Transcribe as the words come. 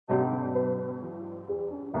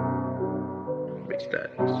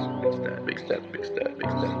stack, big stack, big stack, big stack, big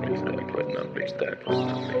stack, putting up big stack,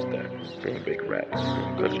 doing big racks,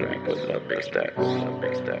 putting up big stack,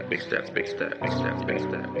 big stack, big stacks, big stack, big stacks, big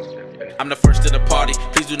stack, big stack. I'm the first to the party,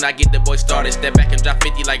 please do not get the boy started. Step back and drop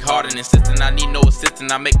 50 like Harden. Insisting I need no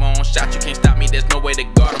assistance, I make my own shot. You can't stop me, there's no way to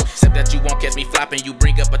guard him. Except that you won't catch me flopping. You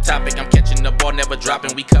bring up a topic, I'm catching the ball, never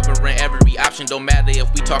dropping. We covering every option, don't matter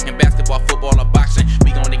if we talking basketball, football, or boxing.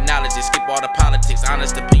 We gon' acknowledge it, skip all the politics.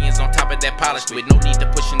 Honest opinions on top of that polished with no need to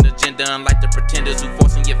push an agenda. Unlike the pretenders who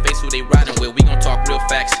force in your face who they riding with. We gon' talk real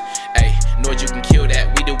facts, ayy, know you can kill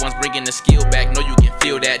that. We the ones bringing the skill back, know you can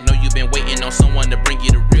feel that. Know you been waiting on someone to bring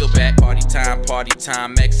you the real back. Party time,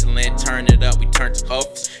 excellent, turn it up, we turn it up.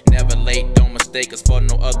 Never late, don't mistake us for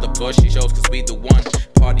no other bullshit shows, cause we the one.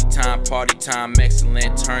 Party time,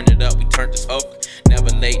 excellent, turn it up, we turn this up. Never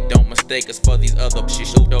late, don't mistake us for these other shit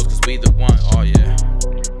shows, cause we the one, oh yeah.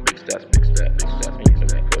 Big stats, big stats, big stats, big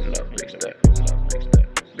stats, putting up big stats, putting up big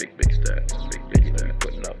stats, big stats, big stats,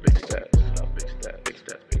 putting up big stats, putting up big stats, big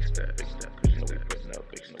stats, big stats, big stats, putting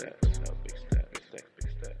up big stats, putting up big stats, big stats, big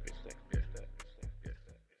stats, big stats, big stats.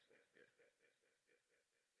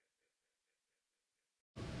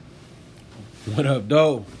 What up,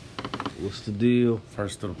 though? What's the deal?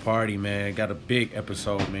 First to the party, man. Got a big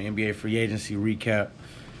episode, man. NBA free agency recap.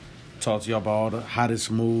 Talk to y'all about all the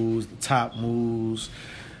hottest moves, the top moves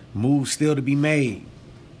still to be made.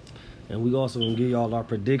 And we also gonna give y'all our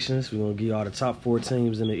predictions. We're gonna give y'all the top 4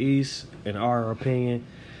 teams in the East, in our opinion.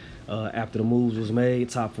 After the moves was made,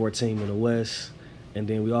 top 4 team in the West. And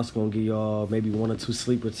then we also gonna give y'all maybe 1 or 2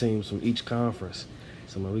 sleeper teams from each conference.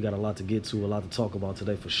 So, man, we got a lot to get to, a lot to talk about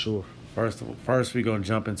today for sure. First we're going to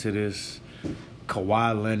jump into this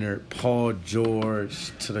Kawhi Leonard, Paul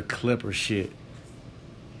George to the Clipper shit.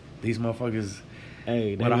 These motherfuckers,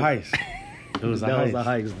 what a heist. It was a heist. That was a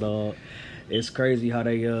heist, dog. It's crazy how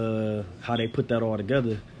they put that all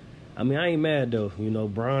together. I mean, I ain't mad, though. You know,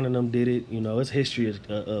 Bron and them did it. You know, it's history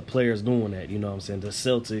of players doing that. You know what I'm saying? The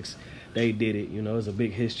Celtics, they did it. You know, it's a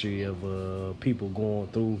big history of people going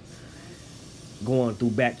through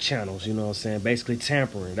back channels, you know what I'm saying? Basically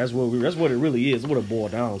tampering. That's what it really is. What it boiled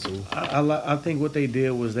down to. I think what they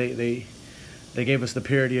did was they gave us the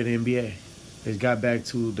parity of the NBA. They got back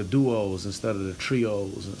to the duos instead of the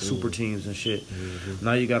trios and super teams and shit. Mm-hmm.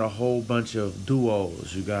 Now you got a whole bunch of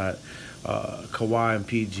duos. You got Kawhi and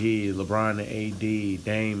PG, LeBron and AD,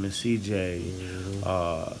 Dame and CJ,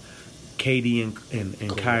 KD and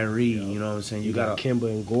Kyrie, you know what I'm saying? You got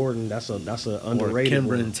Kemba and Gordon. That's a underrated. Or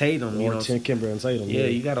Kemba and Tatum, you know. Kemba and Tatum. Yeah,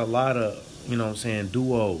 you got a lot of, you know what I'm saying,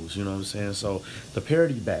 duos, you know what I'm saying? So the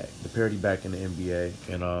parity back in the NBA,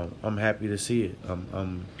 and I'm happy to see it.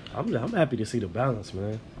 I'm happy to see the balance,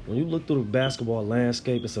 man. When you look through the basketball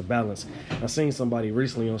landscape, it's a balance. I seen somebody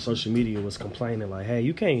recently on social media was complaining like, "Hey,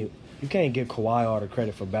 you can't give Kawhi all the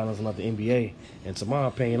credit for balancing out the NBA." And to my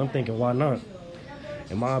opinion, I'm thinking, why not?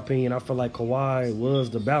 In my opinion, I feel like Kawhi was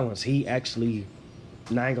the balance. He actually, I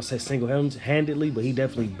ain't gonna say single-handedly, but he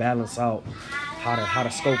definitely balanced out how the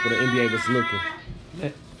scope of the NBA was looking.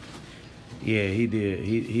 Yeah, he did.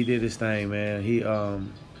 He did his thing, man. He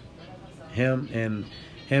him and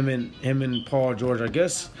Paul George. I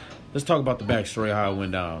guess let's talk about the backstory how it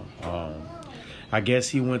went down. I guess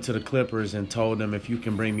he went to the Clippers and told them, if you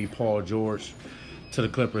can bring me Paul George to the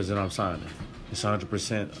Clippers, then I'm signing. It's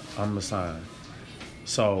 100%. I'm gonna sign.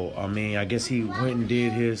 So I mean, I guess he went and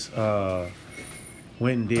did his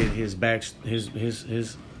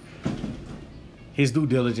due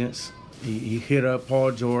diligence. He hit up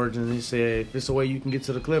Paul George and he said, if it's a way you can get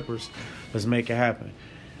to the Clippers, let's make it happen.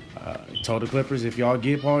 He told the Clippers, if y'all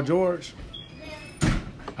get Paul George,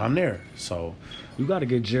 I'm there. So you got to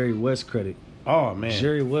give Jerry West credit. Oh man,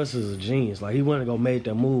 Jerry West is a genius. Like, he wouldn't have made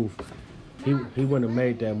that move. He wouldn't have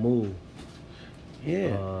made that move.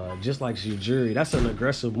 Yeah. Just like your Jerry, that's an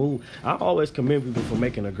aggressive move. I always commend people for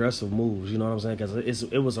making aggressive moves. You know what I'm saying? Because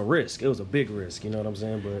it was a risk. It was a big risk. You know what I'm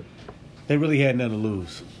saying? But they really had nothing to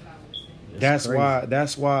lose. That's why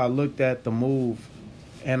I looked at the move,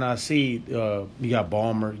 and I see you got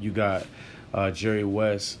Ballmer, you got Jerry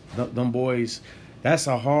West. Them boys. That's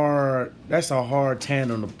a hard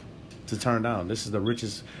tandem to turn down. This is the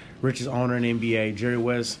richest owner in the NBA. Jerry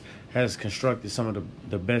West has constructed some of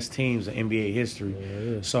the best teams in NBA history.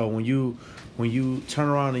 Yeah. So when you turn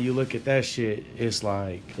around and you look at that shit, it's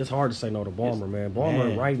like, it's hard to say no to Ballmer, man.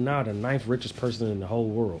 Ballmer right now the 9th richest person in the whole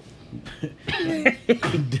world.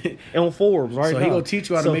 on Forbes right So now. he gonna teach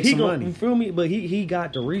you how to make some money. You feel me? But he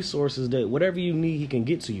got the resources that whatever you need, he can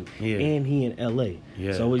get to you. Yeah. And he in L.A.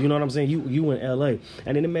 Yeah. So you know what I'm saying? You in L.A.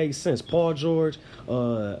 And then it makes sense. Paul George,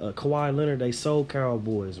 Kawhi Leonard, they sold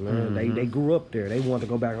Cowboys, man. Mm-hmm. They grew up there. They wanted to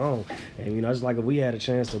go back home. And you know, it's like if we had a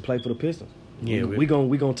chance to play for the Pistons. Yeah, we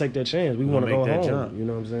gonna take that chance. We want to make go that home. jump. You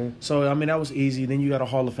know what I'm saying? So I mean that was easy. Then you got a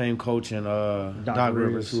Hall of Fame coach and Doc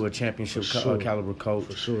Rivers, who a championship For sure. caliber coach.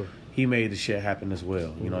 For sure. He made the shit happen as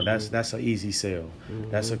well. You know, that's an easy sell.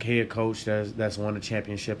 That's a head coach that's won a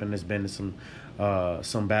championship and has been in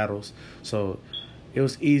some battles. So it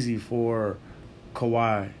was easy for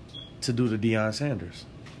Kawhi to do the Deion Sanders.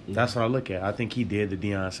 That's what I look at. I think he did the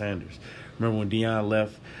Deion Sanders. Remember when Deion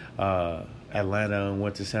left Atlanta and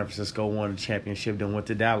went to San Francisco, won the championship, then went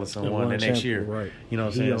to Dallas and won the next year. Right. You know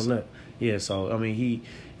what I'm He saying? on So, that. yeah, so I mean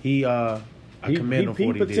I commend him for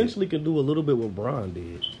what he did. potentially could do a little bit what Bron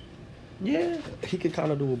did. Yeah. He could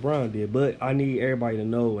kind of do what Bron did, but I need everybody to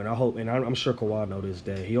know, and I hope, and I'm sure Kawhi know this,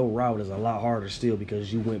 that your route is a lot harder still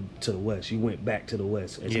because you went to the West. You went back to the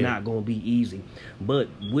West. It's not going to be easy. But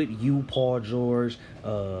with you, Paul George,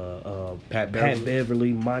 Pat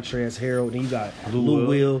Beverly, Montrezl Harrell, then you got Lou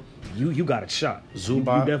Will. You got a shot.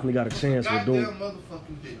 Zubac. You definitely got a chance with doing. Goddamn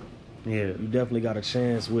motherfucking deal. Yeah. You definitely got a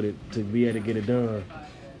chance with it to be able to get it done.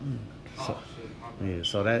 Yeah,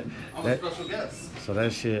 so that I'm a special guest. so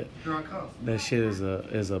that shit Here I come.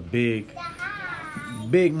 is a big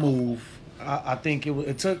move. I think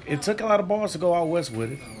it took a lot of balls to go out west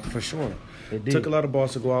with it, for sure. It did. Took a lot of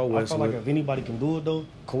balls to go out I west feel with like it. if anybody can do it though,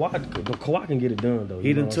 Kawhi can get it done though. He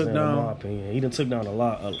You done know what took I'm saying? down- In my opinion, he done took down a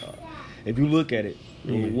lot. If you look at it,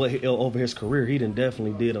 over his career, he done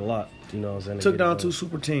definitely did a lot. You know what I'm saying? Took down two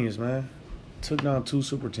super teams, man. Took down two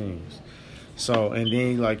super teams. So, and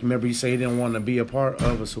then, like, remember he said he didn't want to be a part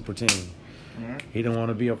of a super team. He didn't want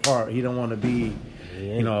to be a part. He didn't want to be,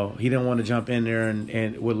 you know, he didn't want to jump in there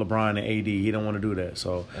and with LeBron and AD. He didn't want to do that.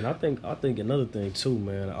 So, And I think another thing too,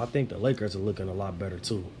 man. I think the Lakers are looking a lot better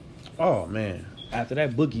too oh man, after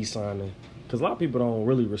that Boogie signing, because a lot of people don't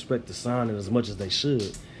really respect the signing as much as they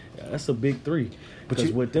should. That's a big three.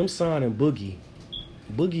 Because with them signing Boogie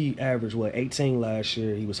averaged 18 last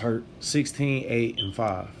year. He was hurt. 16, 8, and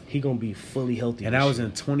 5. He gonna be fully healthy. And this that was year.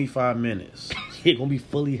 in 25 minutes. He gonna be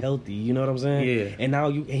fully healthy. You know what I'm saying? Yeah. And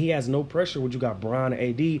now he has no pressure when you got Bron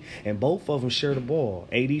and AD, and both of them share the ball.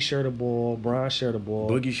 AD share the ball. Bron share the ball.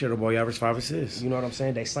 Boogie shot the ball, he averaged 5 assists. You know what I'm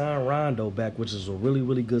saying? They signed Rondo back, which is a really,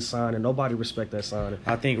 really good sign, and nobody respect that signing.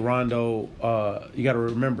 I think Rondo, you got to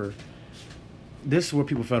remember, this is where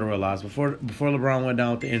people fail to realize. Before LeBron went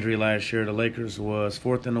down with the injury last year, the Lakers was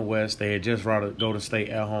 4th in the West. They had just routed Golden State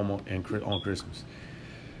at home on Christmas.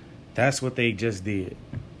 That's what they just did.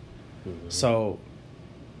 Mm-hmm. So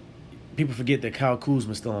people forget that Kyle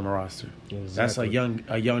Kuzma's still on the roster. Exactly. That's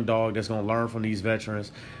a young dog that's going to learn from these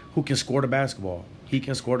veterans who can score the basketball. He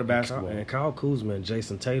can score the basketball. And Kyle Kuzma and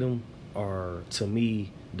Jason Tatum are, to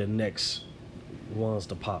me, the next ones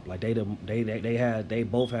to pop. Like they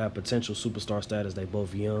both have potential superstar status. They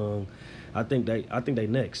both young. I think they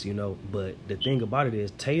next, you know. But the thing about it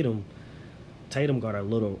is Tatum got a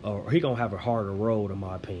little, he gonna have a harder road in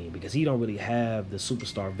my opinion because he don't really have the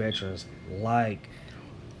superstar veterans like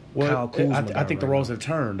Kyle Kuzma. I think the right roles now. have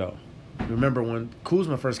turned though. Remember when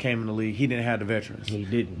Kuzma first came in the league, he didn't have the veterans. He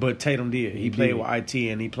didn't. But Tatum did. He played with IT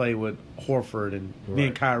and he played with Horford and me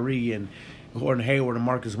and Kyrie and Gordon Hayward and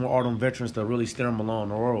Marcus Moore, all them veterans that really steer him along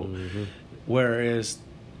the road. Mm-hmm. Whereas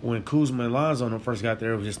when Kuzma and Lonzo and them first got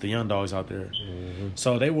there, it was just the young dogs out there. Mm-hmm.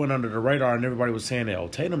 So they went under the radar and everybody was saying that, oh,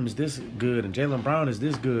 Tatum is this good and Jaylen Brown is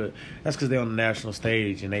this good. That's because they're on the national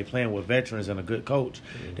stage and they playing with veterans and a good coach.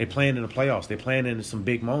 Mm-hmm. They playing in the playoffs. They playing in some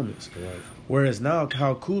big moments. Right. Whereas now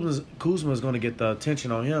Kyle Kuzma is going to get the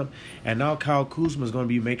attention on him, and now Kyle Kuzma is going to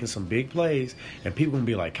be making some big plays, and people going to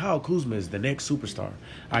be like, Kyle Kuzma is the next superstar.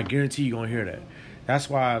 I guarantee you're going to hear that. That's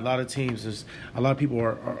why a lot of people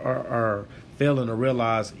are failing to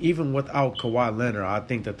realize, even without Kawhi Leonard, I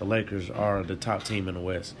think that the Lakers are the top team in the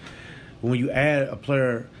West. When you add a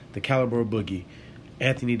player the caliber of Boogie,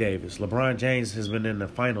 Anthony Davis, LeBron James has been in the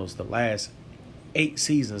finals the last 8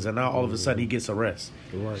 seasons, and now all of a sudden he gets a rest.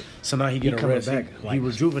 Right. So now he get a coming rest. back. He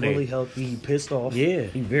rejuvenated. Fully healthy. He pissed off. Yeah.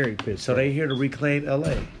 He very pissed So off. they here to reclaim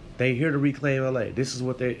LA. They here to reclaim LA. This is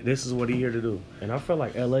what he here to do. And I feel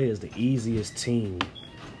like LA is the easiest team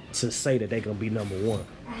to say that they're gonna be number one.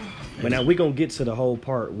 But now we're gonna get to the whole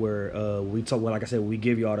part where we talk. Well, like I said, we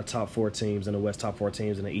give y'all the top 4 teams in the West, top 4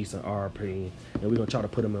 teams in the East, in our opinion, and we're gonna try to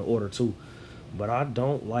put them in order too. But I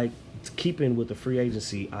don't like keeping with the free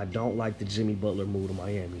agency. I don't like the Jimmy Butler move to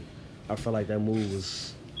Miami. I feel like that move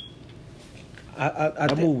was.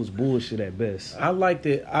 That move was bullshit at best. I liked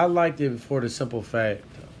it. I liked it for the simple fact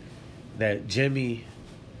that Jimmy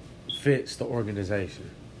fits the organization.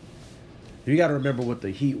 You got to remember what the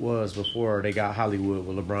Heat was before they got Hollywood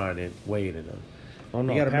with LeBron and Wade and them. Oh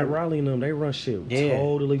no, You gotta Pat remember- Riley and them, they run shit Yeah.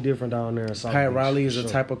 totally different down there in South Pat Beach, Riley is for the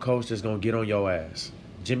sure. type of coach that's going to get on your ass.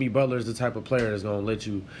 Jimmy Butler is the type of player that's going to let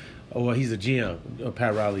you. Oh, well, he's a GM.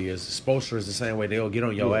 Pat Riley is. Spoelstra is the same way. They'll get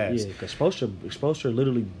on your ass. Yeah, because Spoelstra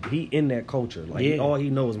literally, he in that culture. Like, Yeah. all he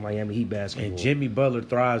knows is Miami Heat basketball. And Jimmy Butler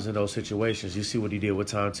thrives in those situations. You see what he did with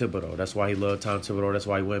Tom Thibodeau. That's why he loved Tom Thibodeau. That's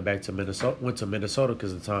why he went back to Minnesota. Went to Minnesota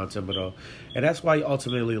because of Tom Thibodeau, and that's why he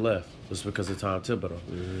ultimately left. Was because of Tom Thibodeau.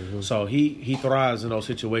 Mm-hmm. So he thrives in those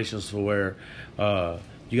situations to where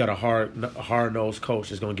you got a hard nosed coach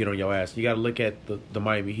that's gonna get on your ass. You got to look at the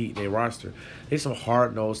Miami Heat. Their roster. They some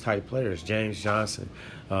hard nosed type players. James Johnson,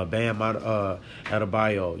 Bam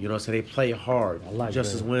Adebayo. You know what I'm saying? They play hard. I like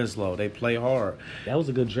Justice that. Winslow. They play hard. That was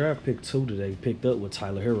a good draft pick, too, that they picked up with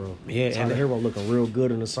Tyler Hero. Yeah, Tyler and- Hero looking real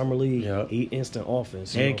good in the summer league. Yeah. He instant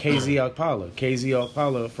offense. you And know. KZ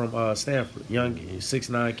Okpala from Stanford, young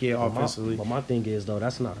 6'9" kid offensively. But my thing is, though,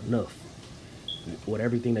 that's not enough. With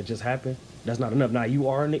everything that just happened, that's not enough. Now, you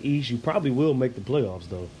are in the East. You probably will make the playoffs,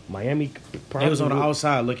 though. Miami probably They was on the will.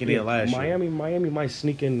 outside looking in last year. Miami might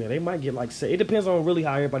sneak in there. They might get like it depends on really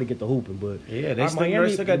how everybody get the hooping, but Yeah, they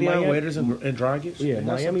still got Deion Waiters and Dragic. Yeah, They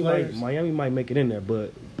got some Miami players. might make it in there,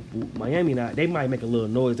 but Miami not. They might make a little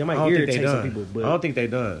noise. They I might don't think they irritate some done. people, I but don't think they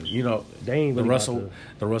done. You know, they ain't really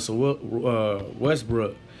the Russell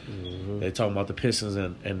Westbrook. They talking about the Pistons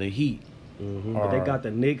and the Heat. But they got the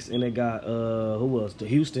Knicks and they got who else? The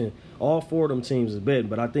Houston. All four of them teams is betting,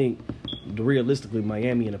 but I think realistically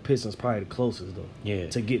Miami and the Pistons probably the closest though. Yeah.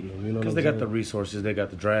 To getting them, you know, Because what they I'm got the saying? resources, they got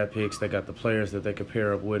the draft picks, they got the players that they could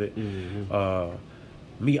pair up with it. Mm-hmm.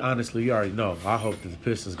 Me, honestly, you already know. I hope that the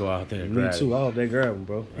Pistons go out there and Me grab too. it. I hope they grab him,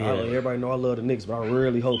 bro. Yeah. Everybody know I love the Knicks, but I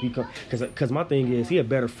really hope he come. Because my thing is, he a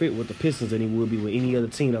better fit with the Pistons than he would be with any other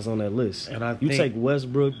team that's on that list. And I you think- take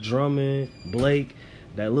Westbrook, Drummond, Blake,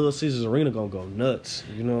 that Little Caesars Arena gonna go nuts.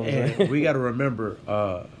 You know what I'm And saying? we got to remember,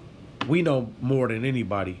 we know more than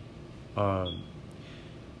anybody.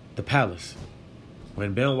 The Palace.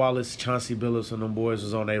 When Ben Wallace, Chauncey Billups, and them boys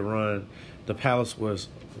was on their run, the Palace was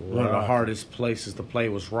one of the Rocking. hardest places to play.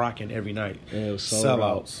 Was rocking every night. And it was sold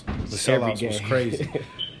out. Sellouts. The Every sellouts was game. crazy.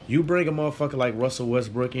 You bring a motherfucker like Russell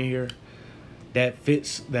Westbrook in here, that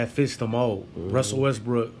fits the mold. Mm-hmm. Russell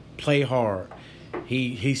Westbrook play hard.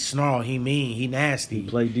 He snarl, he mean, he nasty. He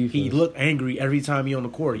play defense. He look angry every time he on the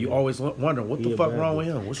court. You always wonder what He the a fuck bad wrong boy. with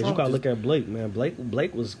him. What's 'Cause wrong? you gotta with look at Blake, man.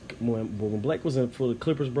 Blake was when Blake was in for the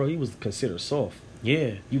Clippers, bro. He was considered soft.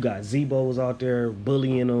 Yeah. You got Zebo was out there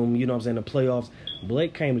bullying him, you know what I'm saying, the playoffs.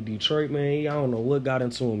 Blake came to Detroit, man. I don't know what got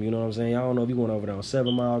into him, you know what I'm saying? I don't know if he went over there on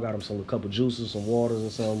 7 Mile, got him a couple juices, some waters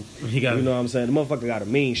or something. He got- you know what I'm saying? The motherfucker got a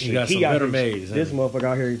mean streak. got some out Better here- Maids, This ain't motherfucker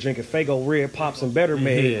out here drinking Fago Red, pops and Better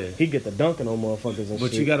Made. Yeah. He get the dunking on motherfuckers and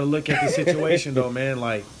But shit. you got to look at the situation though, man.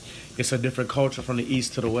 Like, it's a different culture from the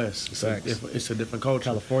east to the west. Facts. It's a different culture.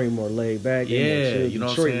 California more laid back. they more Yeah, chill. you know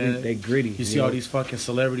Detroit, what I'm saying. they gritty. You see all these fucking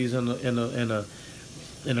celebrities in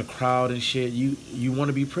a crowd and shit. You want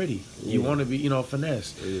to be pretty. You Yeah. want to be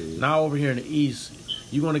finesse. Now over here in the east,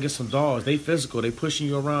 you want to get some dogs. They physical. They pushing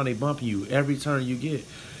you around. They bumping you every turn you get.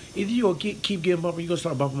 Either you gonna keep getting bumped, or you gonna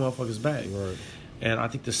start bumping motherfuckers back. Right. And I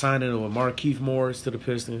think the signing of Markieff Morris to the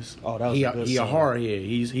Pistons. Oh, that was he a good he a signing. hard head.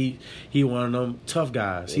 He one of them tough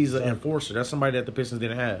guys. He's an Exactly. enforcer. That's somebody that the Pistons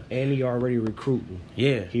didn't have. And he already recruiting.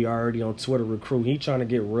 Yeah. He already on Twitter recruiting. He trying to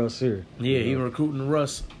get Russ here. Yeah, You he know? recruiting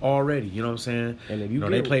Russ already. You know what I'm saying? And if you they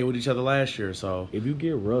get- played with each other last year, so If you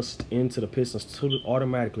get Russ into the Pistons,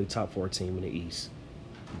 automatically top 4 team in the East.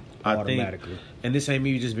 I think. Automatically. And this ain't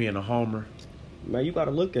me just being a homer. Man, you got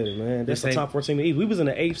to look at it, man. That's This the ain't- top 4 team in the East. We was in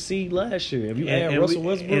the 8th seed last year. If you add And Russell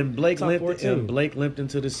Westbrook, and Blake top 4 limped team. and Blake limped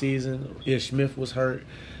into the season. Ish Smith was hurt.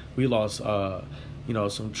 We lost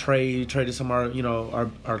some traded some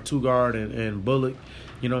of our 2 guard and Bullock.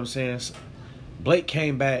 You know what I'm saying? Blake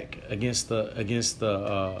came back against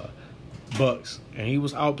the Bucks and he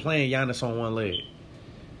was outplaying Giannis on one leg.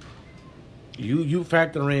 You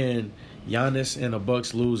factor in Giannis and the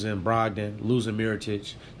Bucks losing Brogdon, losing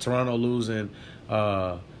Mirotic, Toronto losing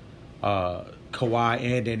Kawhi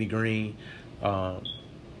and Danny Green.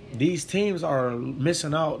 These teams are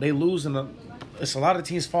missing out. They losing. It's a lot of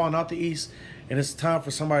teams falling out the East, and it's time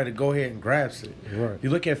for somebody to go ahead and grasp it. Right. You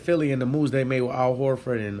look at Philly and the moves they made with Al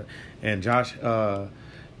Horford and Josh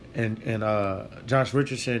and Josh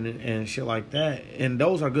Richardson and shit like that, and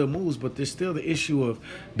those are good moves. But there's still the issue of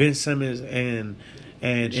Ben Simmons and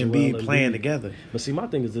and Joel Embiid playing Embiid. together. But see, my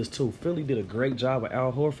thing is this too. Philly did a great job with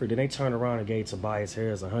Al Horford. Then they turned around and gave Tobias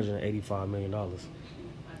Harris $185 million.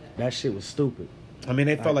 That shit was stupid. I mean,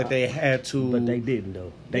 they felt like they had to, But they didn't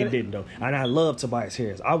though. They didn't though. And I love Tobias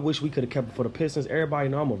Harris. I wish we could have kept it for the Pistons. Everybody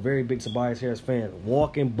know I'm a very big Tobias Harris fan.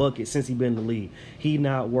 Walking bucket since he been in the league. He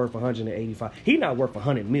not worth 185. He not worth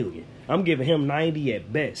 100 million. I'm giving him 90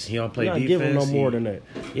 at best. He don't play I'm not giving him no defense, more he- than that.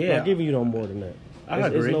 Yeah. Not giving you no more than that.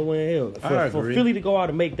 There's agree. no way in hell. I For agree. Philly to go out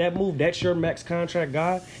and make that move, that's your max contract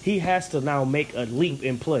guy. He has to now make a leap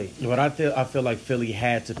in play. But I feel like Philly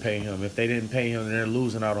had to pay him. If they didn't pay him, then they're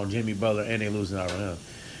losing out on Jimmy Butler and they're losing out on him.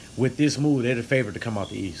 With this move, they're the favorite to come out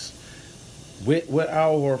the East. With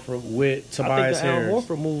Al Horford, with I Tobias think the Al Harris,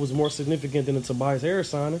 Horford move was more significant than the Tobias Harris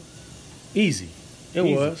signing. easy. It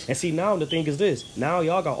Easy. was. And see, now the thing is this. Now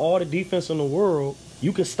y'all got all the defense in the world.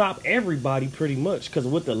 You can stop everybody pretty much because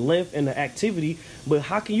with the length and the activity. But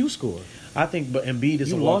how can you score? I think, but Embiid is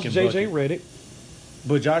You a lost walking J.J. bucket. Redick.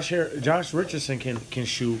 But Josh Richardson can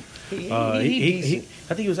shoot. He I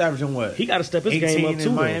think he was averaging what? He got to step his 18 game up in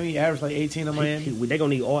too. Miami. He averaged like 18 in Miami. They're going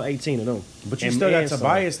to need all 18 of them. But you And- still got and some.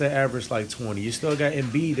 Tobias that averaged like 20. You still got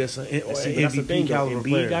Embiid that's an See, but that's the MVP thing, though. caliber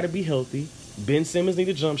player. Embiid got to be healthy. Ben Simmons need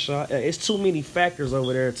a jump shot. It's too many factors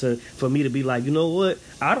over there for me to be like, you know what?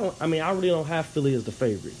 I really don't have Philly as the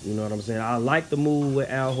favorite. You know what I'm saying? I like the move with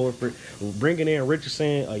Al Horford, bringing in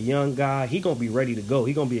Richardson, a young guy. He gonna be ready to go.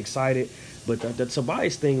 He gonna be excited. But the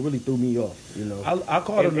Tobias thing really threw me off. You know, I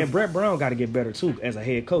called him. and Brett Brown got to get better too as a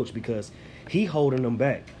head coach because he holding them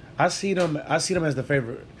back. I see them as the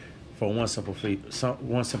favorite for one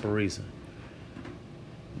simple reason.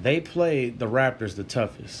 They played the Raptors the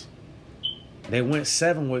toughest. They went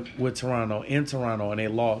 7 with Toronto in Toronto and they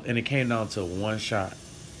lost, and it came down to one shot.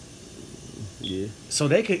 Yeah. So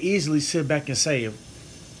they could easily sit back and say,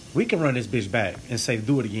 we can run this bitch back and say,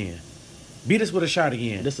 do it again. Beat us with a shot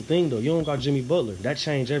again. That's the thing though. You don't got Jimmy Butler. That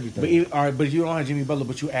changed everything. But you don't have Jimmy Butler,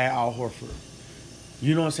 but you add Al Horford.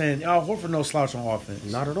 You know what I'm saying? Al Horford no slouch on offense.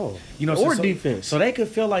 Not at all. You know, or so defense. So they could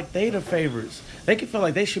feel like they the favorites. They could feel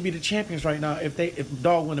like they should be the champions right now if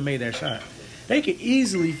Dog wouldn't have made that shot. They could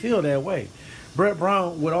easily feel that way. Brett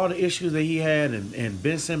Brown, with all the issues that he had, and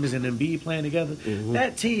Ben Simmons and Embiid playing together,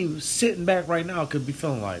 that team sitting back right now could be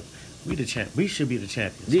feeling like we should be the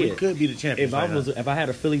champions. We could be the champions. If I had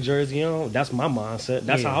a Philly jersey on, that's my mindset.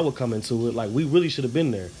 That's how I would come into it. Like we really should have been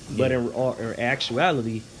there. But in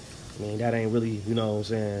actuality, I mean that ain't really, you know what I'm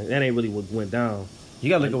saying? That ain't really what went down. You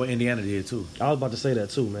gotta look at what Indiana did too. I was about to say that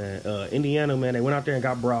too, man. Indiana, man, they went out there and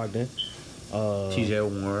got Brogdon. T.J.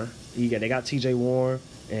 Warren, They got T.J. Warren,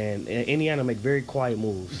 and Indiana make very quiet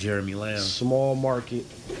moves. Jeremy Lamb. Small market.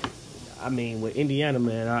 I mean, with Indiana,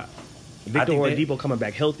 man, Victor Oladipo coming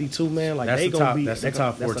back healthy too, man. Like that's they the gonna top, be that's the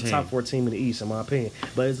top 4 That's the top 4 team in the East, in my opinion.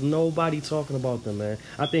 But it's nobody talking about them, man.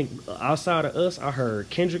 I think outside of us, I heard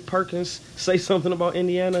Kendrick Perkins say something about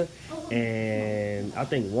Indiana, and I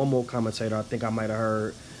think one more commentator. I think I might have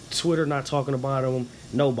heard Twitter not talking about them.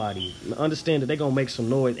 Nobody understand that they're gonna make some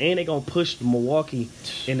noise, and they're gonna push Milwaukee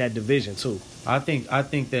in that division too. I think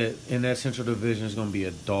that in that Central Division is gonna be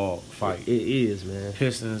a dog fight. It is, man.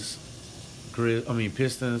 Pistons,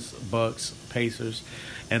 Bucks, Pacers,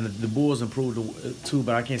 and the Bulls improved too,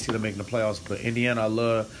 but I can't see them making the playoffs. But Indiana, I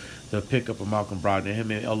love the pickup of Malcolm Brogdon.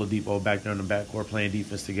 Him and Oladipo back there in the backcourt playing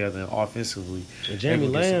defense together and offensively. And Jeremy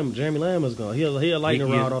Lamb is going. He'll lighten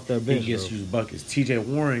the rod off that bench. He gets you buckets. T.J.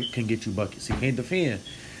 Warren can get you buckets. He can't defend,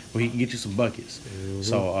 but he can get you some buckets. Mm-hmm.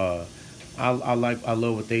 So I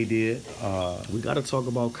love what they did. We got to talk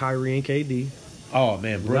about Kyrie and KD. Oh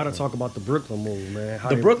man, We got to talk about the Brooklyn move, man.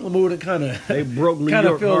 Brooklyn move kind of they broke New kind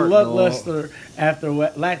of York feel heart, lackluster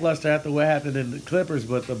after what happened in the Clippers,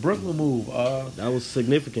 but the Brooklyn move. That was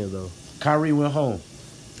significant though. Kyrie went home,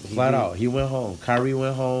 flat out. He went home. Kyrie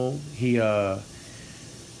went home. He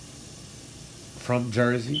from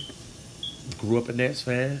Jersey, grew up a Nets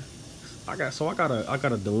fan. I got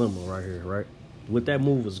a dilemma right here, right? With that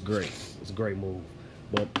move was great. It's a great move.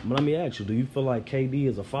 But let me ask you, do you feel like KD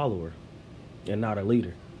is a follower and not a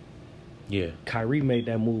leader? Yeah. Kyrie made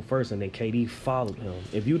that move first, and then KD followed him.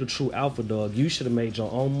 If you the true alpha dog, you should have made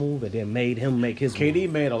your own move and then made him make his KD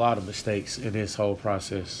move. made a lot of mistakes in this whole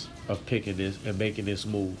process of picking this and making this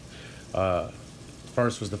move.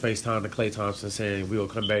 First was the FaceTime to Klay Thompson saying we'll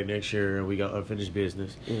come back next year and we got unfinished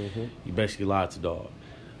business. Mm-hmm. You basically lied to dog.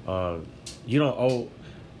 You don't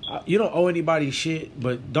owe anybody shit,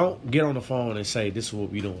 but don't get on the phone and say this is what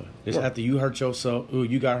we doing. This Right. after you hurt yourself,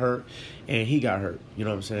 you got hurt, and he got hurt. You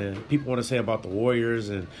know what I'm saying? People want to say about the Warriors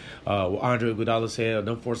and what Andre Iguodala said,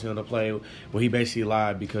 them forcing him to play. Well, he basically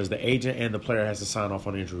lied because the agent and the player has to sign off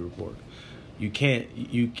on the injury report. You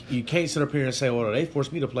can't sit up here and say, "Well, they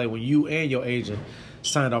forced me to play," when you and your agent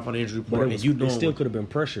signed off on the injury report, and you it doing still could have been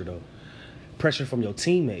pressure though. Pressure from your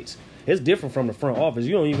teammates. It's different from the front office.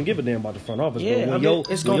 You don't even give a damn about the front office. Yeah, but I mean,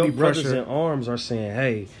 it's gonna your be brothers pressure. in arms are saying,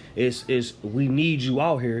 "Hey, it's we need you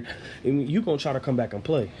out here," and you gonna try to come back and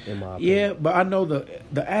play. In my opinion. Yeah, but I know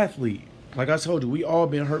the athlete. Like I told you, we all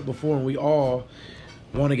been hurt before, and we all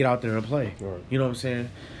want to get out there and play. Right. You know what I'm saying?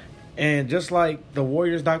 And just like the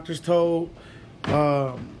Warriors doctors told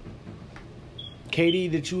KD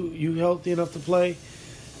that you healthy enough to play,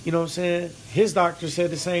 you know what I'm saying? His doctor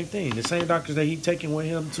said the same thing. The same doctors that he taking with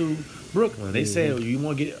him to Brooklyn. They said you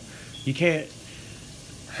can't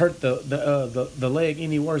hurt the leg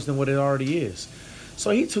any worse than what it already is.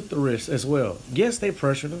 So he took the risk as well. Yes, they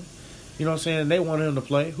pressured him. You know what I'm saying? They wanted him to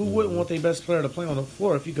play. Who wouldn't want their best player to play on the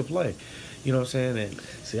floor if he could play? You know what I'm saying? And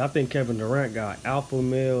See, I think Kevin Durant got alpha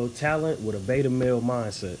male talent with a beta male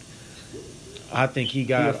mindset. I think he He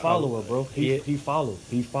got a follower, bro. He follow,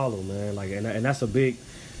 man. Like, and that's a big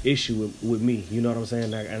issue with me. You know what I'm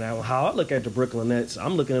saying? And how I look at the Brooklyn Nets,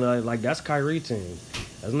 I'm looking at it like that's Kyrie team.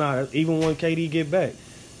 That's not even when KD get back.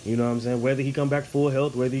 You know what I'm saying? Whether he come back full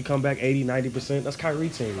health, whether he come back 80, 90%, that's Kyrie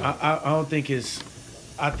team. I don't think it's.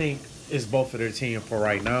 I think it's both of their team for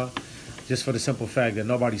right now, just for the simple fact that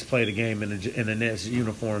nobody's played a game in the Nets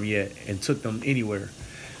uniform yet and took them anywhere.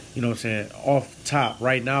 You know what I'm saying? Off top,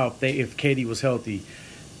 right now, if KD was healthy,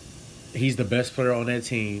 he's the best player on that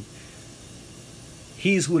team.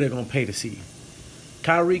 He's who they're gonna pay to see.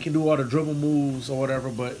 Kyrie can do all the dribble moves or whatever,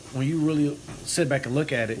 but when you really sit back and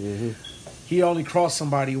look at it, he only crossed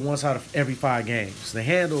somebody once out of every 5 games. The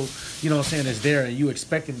handle, you know what I'm saying, is there, and you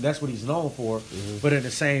expect him. That's what he's known for. But in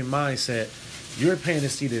the same mindset, you're paying to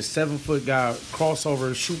see this 7-foot guy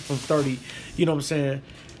crossover, shoot from 30. You know what I'm saying?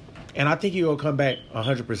 And I think he'll come back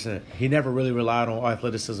 100%. He never really relied on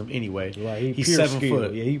athleticism anyway. Right, He's pure 7 skill.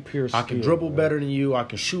 foot. Yeah, he pure I can skill, dribble man. better than you. I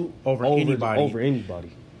can shoot over anybody. Over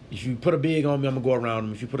anybody. If you put a big on me, I'm gonna go around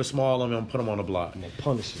him. If you put a small on me, I'm gonna put him on the block. I'm gonna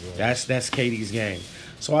punish you. Man. That's KD's game.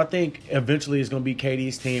 So I think eventually it's gonna be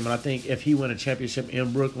KD's team, and I think if he win a championship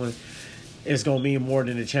in Brooklyn, it's gonna mean more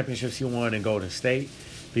than the championships he won in Golden State,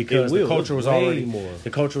 because the culture was already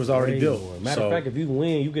built. More. Matter of fact, if you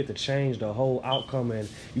win, you get to change the whole outcome, and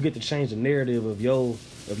you get to change the narrative of your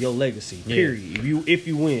legacy. Yeah. Period. If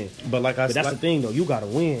you win, but that's the thing though. You got to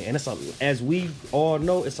win, and as we all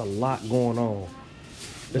know, it's a lot going on.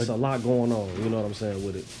 There's a lot going on. You know what I'm saying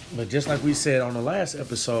with it. But just like we said on the last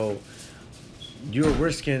episode, you're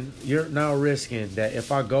now risking that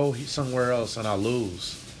if I go somewhere else and I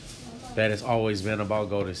lose, that it's always been about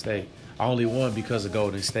Golden State. I only won because of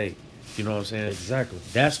Golden State. You know what I'm saying? Exactly.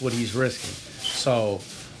 That's what he's risking. So,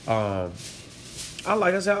 I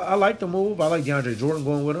like the move. I like DeAndre Jordan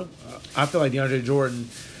going with him. I feel like DeAndre Jordan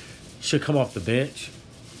should come off the bench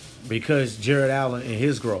because Jared Allen and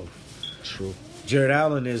his growth. True. Jared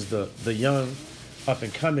Allen is the young up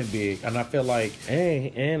and coming big, and I feel like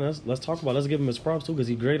and let's give him his props too, because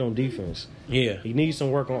he's great on defense. Yeah, he needs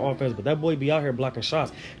some work on offense, but that boy be out here blocking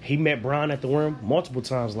shots. He met Brown at the rim multiple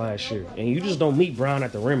times last year, and you just don't meet Brown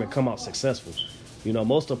at the rim and come out successful. You know,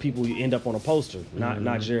 most of the people you end up on a poster,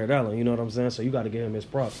 not Jared Allen. You know what I'm saying? So you got to give him his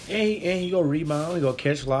props. And he go rebound, he go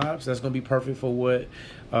catch lobs. That's gonna be perfect for what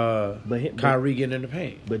Kyrie getting in the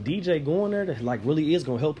paint. But DJ going there, really is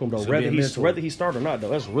gonna help him though. So Whether he start or not though,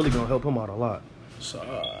 that's really gonna help him out a lot. So,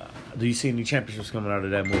 do you see any championships coming out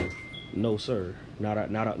of that move? No, sir. Not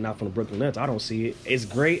from the Brooklyn Nets. I don't see it. It's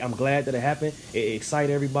great. I'm glad that it happened. It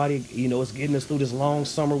excited everybody. You know, it's getting us through this long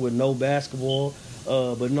summer with no basketball.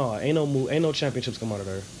 But no, ain't no championships come out of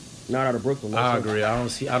there. Not out of Brooklyn. I agree. I don't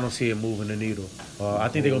see it moving the needle. I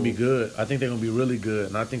think they're gonna be good. I think they're gonna be really good,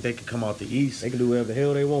 and I think they can come out the East. They can do whatever the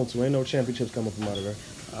hell they want to. Ain't no championships coming from out of there.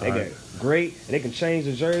 They got great. They can change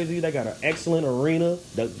the jersey. They got an excellent arena.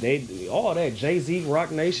 They all that Jay-Z,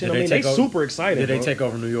 Rock Nation. They super excited. Did they take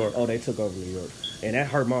over New York? Oh, they took over New York, and that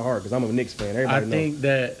hurt my heart because I'm a Knicks fan. I think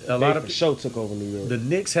that a lot of people took over New York. The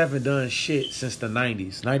Knicks haven't done shit since the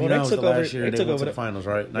 90s. 99 was the last year they went to the finals,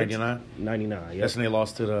 right? 99? 99, yeah. That's when they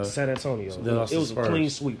lost to the San Antonio. It was a clean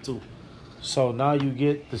sweep, too. So now you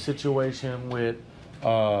get the situation with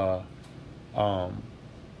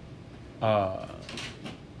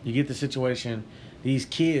you get the situation, these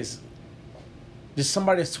kids, just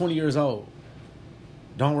somebody that's 20 years old,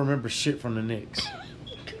 don't remember shit from the Knicks.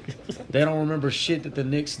 They don't remember shit that the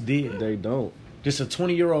Knicks did. They don't. Just a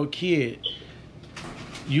 20-year-old kid,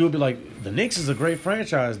 you would be like, the Knicks is a great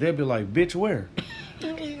franchise. They'd be like, bitch, where?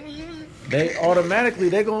 They automatically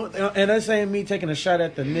they going, and that's saying me taking a shot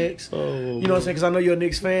at the Knicks. Oh, you know what I'm saying? Because I know you're a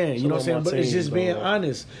Knicks fan. You know what I'm saying? But it's just being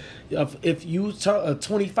honest. If you a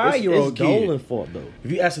 25-year-old kid, Dolan fault though.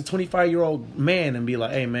 if you ask a 25-year-old man and be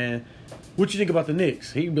like, "Hey man, what you think about the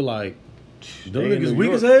Knicks?" He'd be like, "Them They in niggas New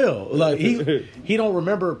weak York." as hell." Like he don't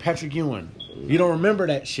remember Patrick Ewing. He don't remember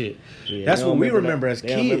that shit. Yeah, That's they what don't we remember that. as They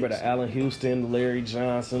kids. don't remember the Allen Houston, Larry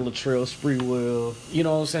Johnson, Latrell Sprewell, You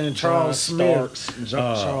know what I'm saying? Charles Charles Smith,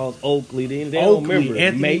 Starks, Charles Oakley. They don't remember Oakley,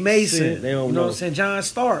 Anthony Mason. They don't you know what I'm saying? John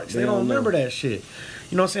Starks. They don't remember that shit.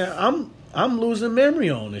 You know what I'm saying? I'm losing memory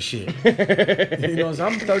on this shit. You know what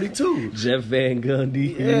I'm saying? I'm 32. Jeff Van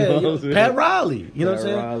Gundy. Yeah, you know what I'm saying? Pat Riley. You know what I'm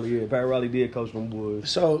Pat saying? Riley, yeah. Pat Riley did coach them boys.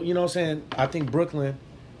 So, you know what I'm saying? I think Brooklyn,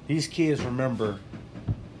 these kids remember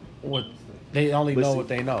what they only But know see, what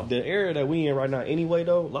they know. The era that we in right now, anyway,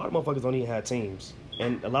 though, a lot of motherfuckers don't even have teams.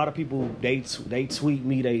 And a lot of people, they tweet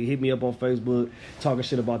me, they hit me up on Facebook talking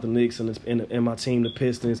shit about the Knicks and my team, the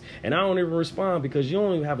Pistons. And I don't even respond because you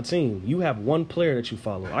don't even have a team. You have one player that you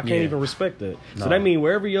follow. I can't Yeah. even respect that. No. So that means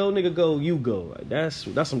wherever your nigga go, you go. That's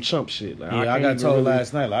some chump shit. Like, Yeah, I can't got even told really-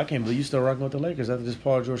 last night, like, I can't believe you still rocking with the Lakers after this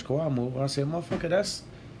Paul George Kawhi move. I said, motherfucker, that's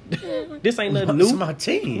This ain't nothing It's new. my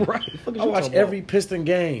team. Right. Fuck is I you watch talking every Piston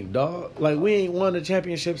game, dog. Like, we ain't won the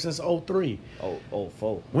championship since 03. about?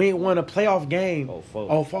 Oh, We ain't won a playoff game.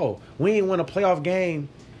 04. 04. We ain't won a playoff game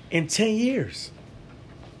in 10 years.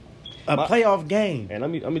 A My- playoff game. And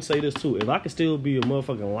let me say this too. If I could still be a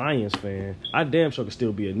motherfucking Lions fan, I damn sure could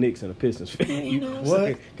still be a Knicks and a Pistons fan. You know what I'm What?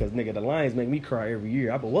 saying? Because nigga, the Lions make me cry every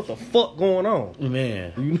year. I be, what the fuck going on?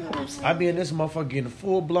 Man. You know what I'm saying? I be in this motherfucker getting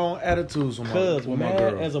full-blown attitudes with Cuz my mad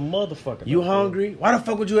girl. as a motherfucker. You though, hungry? Why the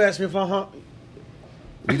fuck would you ask me if I'm hungry?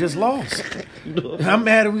 We just lost. You know what I'm saying? I'm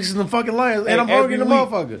mad at we some fucking Lions, Hey, and I'm hungry every the week.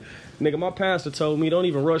 motherfucker. Nigga, my pastor told me don't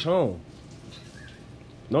even rush home.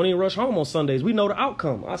 Don't even rush home on Sundays. We know the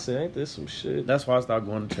outcome. I said, ain't this some shit? That's why I stopped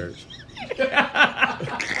going to church.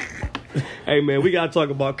 Hey man, we gotta talk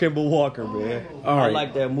about Kemba Walker, man. All I right.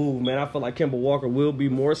 like that move, man. I feel like Kemba Walker will be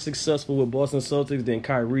more successful with Boston Celtics than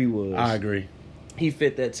Kyrie was. I agree. He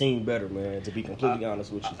fit that team better, man, to be completely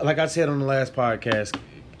honest with you. Like I said on the last podcast,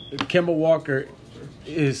 Kemba Walker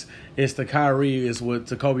is to Kyrie is what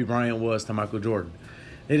to Kobe Bryant was to Michael Jordan.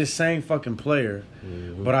 They're the same fucking player,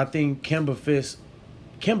 but I think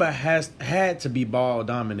Kemba has had to be ball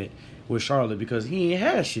dominant with Charlotte because he ain't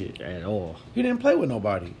had shit. At all. He didn't play with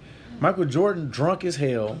nobody. Michael Jordan drunk as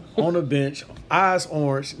hell on the bench, eyes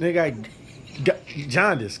orange. They got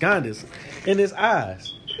jaundice in his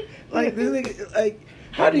eyes. Like this nigga, like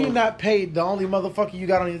how do you not pay the only motherfucker you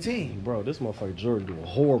got on your team? Bro, this motherfucker Jordan do a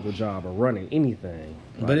horrible job of running anything.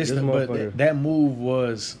 But it's this motherfucker- that move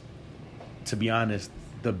was, to be honest,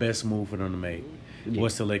 the best move for them to make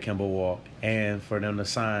was to let Kemba walk and for them to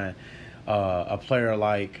sign a player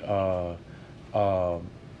like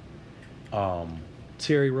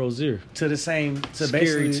Terry Rozier. to the same to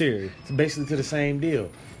Scary basically Terry. to the same deal.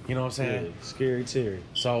 You know what I'm saying? Yeah, Scary Terry.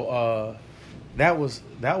 So that was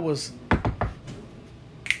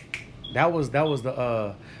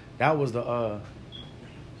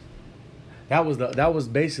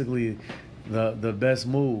basically the best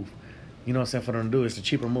move. You know what I'm saying for them to do. It's the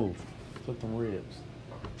cheaper move. Flip them ribs.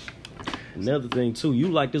 Another thing too, you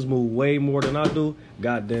like this move way more than I do.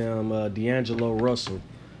 Goddamn D'Angelo Russell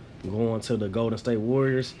going to the Golden State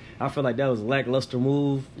Warriors. I feel like that was a lackluster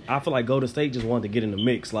move. I feel like Golden State just wanted to get in the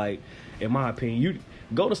mix. Like, in my opinion,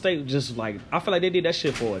 Golden State just like, I feel like they did that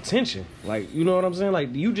shit for attention. Like, you know what I'm saying?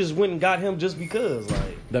 Like, you just went and got him just because.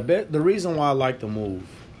 Like, The reason why I like the move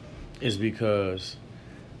is because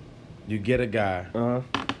you get a guy.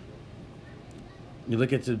 You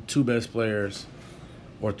look at the two best players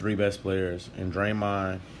or three best players, and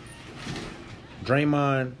Draymond,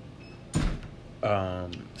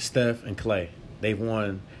 Steph, and Clay. They've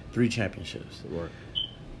won 3 championships. Right.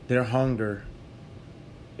 Their hunger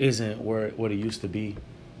isn't what it used to be.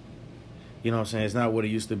 You know what I'm saying? It's not what it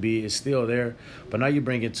used to be. It's still there, but now you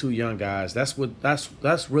bring in 2 young guys. That's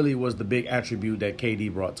really was the big attribute that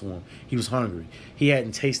KD brought to him. He was hungry. He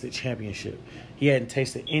hadn't tasted championship. He hadn't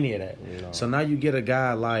tasted any of that. No. So now you get a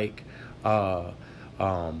guy like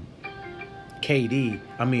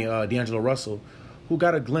D'Angelo Russell, who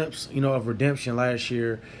got a glimpse, of redemption last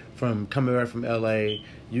year from coming back from LA.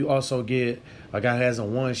 You also get a guy who hasn't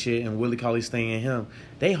won shit and Willie Cauley-Stein and him.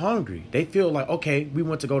 They hungry. They feel like, okay, we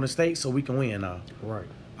went to Golden State, so we can win now. Right.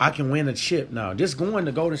 I can win a chip now. Just going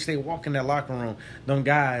to Golden State, walking that locker room, them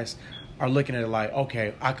guys are looking at it like,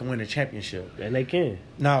 okay, I can win a championship. And they can.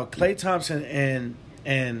 Now, Klay Thompson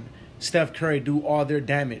and Steph Curry do all their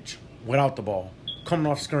damage without the ball, coming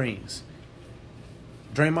off screens.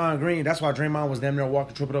 Draymond Green, that's why Draymond was damn near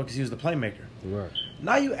walking triple because he was the playmaker. Right.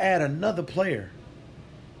 Now you add another player.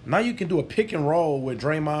 Now you can do a pick and roll with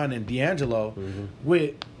Draymond and D'Angelo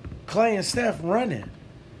with Clay and Steph running.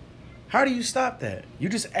 How do you stop that? You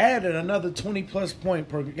just added another 20-plus point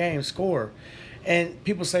per game score. And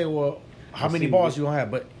people say, well, how many balls you going to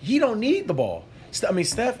have? But he don't need the ball.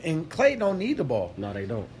 Steph and Clay don't need the ball. No, they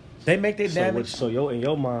don't. They make their damage. So in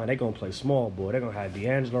your mind, they're going to play small ball. They're going to have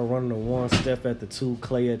D'Angelo running the 1, Steph at the 2,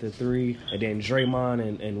 Clay at the 3, and then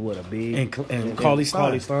Draymond and what, a big? And Cauley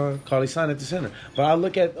Stein. Cauley Stein at the center. But I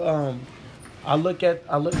look,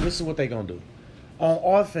 this is what they're going to do.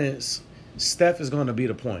 On offense, Steph is going to be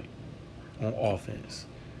the point on offense.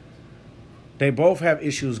 They both have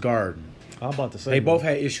issues guarding. I'm about to say They both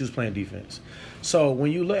had issues playing defense. So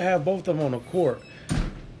when you have both of them on the court,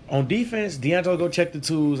 on defense, D'Angelo go check the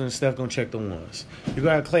 2s and Steph gonna check the 1s. You're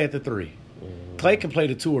gonna have Clay at the 3. Clay can play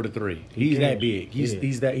the 2 or the 3. He's that big.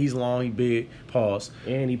 He's long, he's big, pause.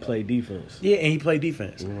 And he played defense. Yeah, and he played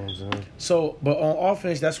defense. You know what I'm saying? So, but on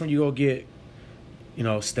offense, that's when you go get,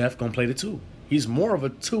 Steph gonna play the 2. He's more of a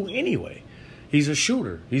 2 anyway. He's a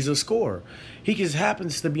shooter. He's a scorer. He just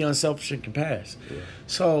happens to be unselfish and can pass. Yeah.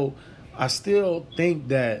 So I still think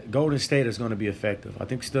that Golden State is going to be effective. I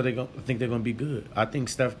think they're going to be good. I think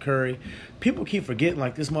Steph Curry. People keep forgetting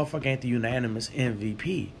like this motherfucker ain't the unanimous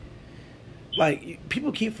MVP. Like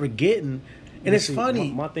people keep forgetting, and it's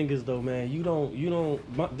funny. My thing is though, man, you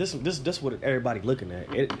don't. This what everybody looking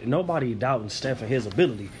at. Nobody doubting Steph and his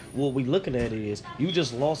ability. What we looking at is you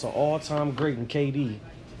just lost an all-time great in KD,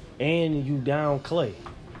 and you down Clay.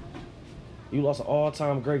 You lost an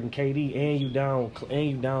all-time great in KD, and you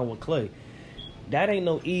down with Clay. That ain't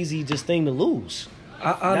no easy just thing to lose.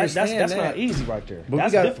 I understand that's not easy right there. But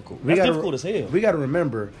that's difficult. That's difficult as hell. We got to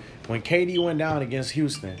remember when KD went down against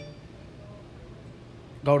Houston,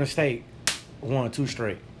 Golden State won 2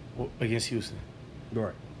 straight against Houston.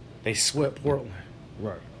 Right. They swept Portland.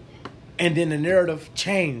 Right. And then the narrative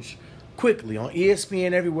changed quickly on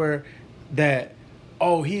ESPN everywhere that,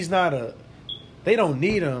 they don't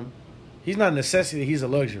need him. He's not a necessity. He's a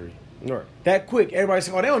luxury. Right. That quick, everybody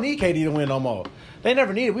said, they don't need KD to win no more. They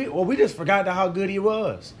never needed. We just forgot how good he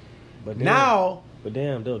was. But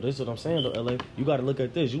damn, though, this is what I'm saying, though, LA. You got to look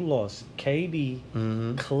at this. You lost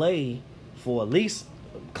KD, Clay for at least.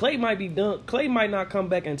 Clay might be done. Clay might not come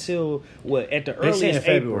back until at the earliest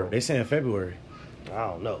April. They say in February. I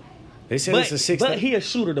don't know. They said it's a 6. But he a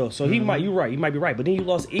shooter though, so he might. You right. He might be right. But then you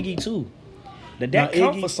lost Iggy too. That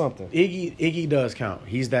count for something. Iggy does count.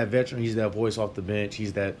 He's that veteran. He's that voice off the bench.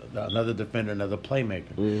 He's that another defender, another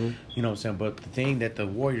playmaker. You know what I'm saying? But the thing that the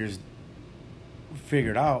Warriors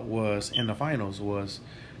figured out was in the finals was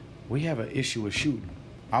we have an issue with shooting.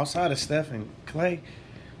 Outside of Steph and Clay,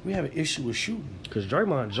 we have an issue with shooting. Because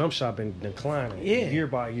Draymond jump shot been declining year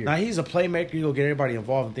by year. Now, he's a playmaker. He'll get everybody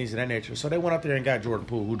involved in things of that nature. So they went up there and got Jordan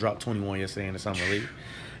Poole, who dropped 21 yesterday in the Summer League.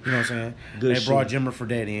 You know what I'm saying? They brought Jimmer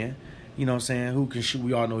Fredette in. You know what I'm saying? Who can shoot?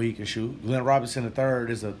 We all know he can shoot. Glenn Robinson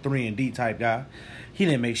III is a 3-and-D type guy. He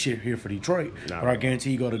didn't make shit here for Detroit. But I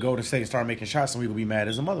guarantee you go to Golden State and start making shots and we will be mad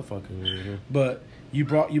as a motherfucker. But you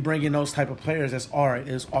bring in those type of players that's all right,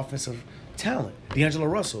 is offensive talent. D'Angelo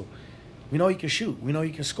Russell. We know he can shoot. We know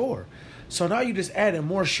he can score. So now you just added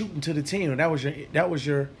more shooting to the team, and that was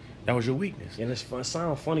your weakness. And it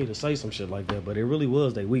sounds funny to say some shit like that, but it really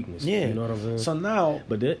was their weakness. Yeah, you know what I'm saying. So now,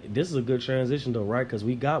 but this is a good transition though, right? Because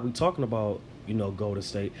we talking about Golden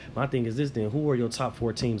State. My thing is this: then who are your top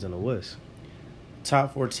 4 teams in the West?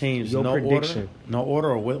 Top 4 teams. Your prediction. No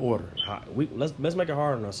order or with order. Let's make it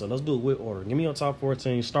hard on us. So let's do it with order. Give me your top 4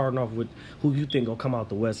 teams, starting off with who you think gonna come out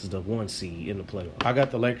the West as the 1 seed in the playoffs. I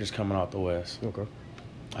got the Lakers coming out the West. Okay.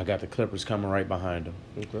 I got the Clippers coming right behind them.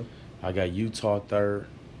 Okay. I got Utah 3rd.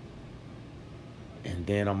 And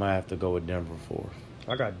then I'm going to have to go with Denver 4th.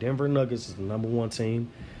 I got Denver Nuggets as the number 1 team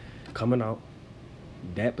coming out.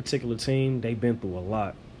 That particular team, they've been through a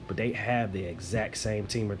lot, but they have the exact same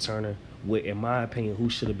team returning with, in my opinion, who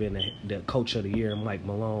should have been the coach of the year, Mike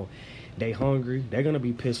Malone. They hungry. They're going to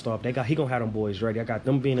be pissed off. He going to have them boys ready. I got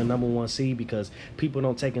them being the number 1 seed because people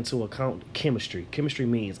don't take into account chemistry. Chemistry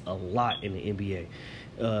means a lot in the NBA.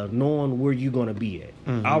 Knowing where you're going to be at.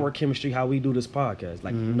 Our chemistry, how we do this podcast.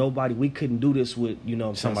 Like, we couldn't do this with,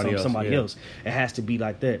 somebody else. It has to be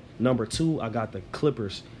like that. Number 2, I got the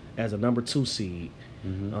Clippers as a number 2 seed.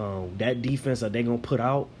 That defense that they're going to put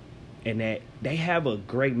out, and that they have a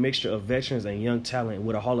great mixture of veterans and young talent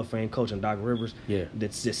with a Hall of Fame coach and Doc Rivers. Yeah.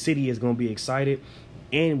 The city is going to be excited.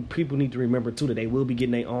 And people need to remember, too, that they will be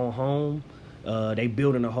getting their own home. They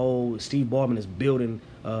building a whole. Steve Ballmer is building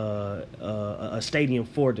a stadium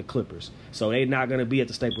for the Clippers, so they're not gonna be at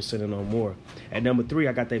the Staples Center no more. At number 3,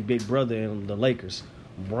 I got that big brother in the Lakers,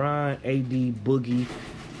 Bron, AD, Boogie.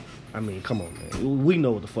 I mean, come on, man. We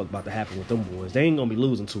know what the fuck about to happen with them boys. They ain't gonna be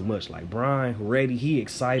losing too much. Like Bron, ready, he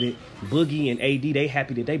excited. Boogie and AD, they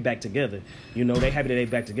happy that they back together. You know, they happy that they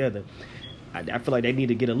back together. I feel like they need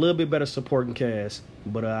to get a little bit better supporting cast,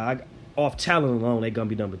 but off talent alone, they gonna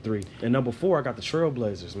be number 3. And number 4, I got the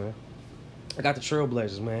Trailblazers,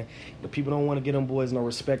 man. The people don't want to get them boys no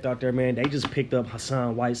respect out there, man. They just picked up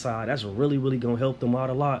Hassan Whiteside. That's really, really gonna help them out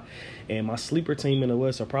a lot. And my sleeper team in the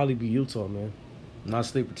West will probably be Utah, man. My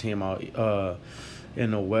sleeper team out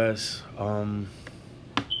in the West.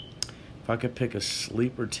 If I could pick a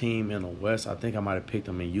sleeper team in the West, I think I might have picked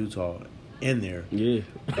them in Utah in there. Yeah.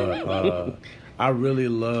 But I really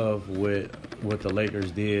love what the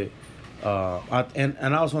Lakers did.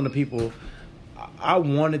 And I was one of the people. I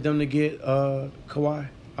wanted them to get Kawhi.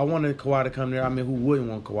 I wanted Kawhi to come there. I mean, who wouldn't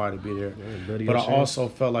want Kawhi to be there? Yeah, but I also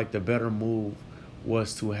felt like the better move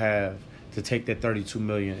was to take that $32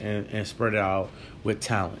 million and spread it out with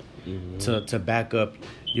talent to back up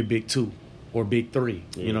your big 2 or big 3.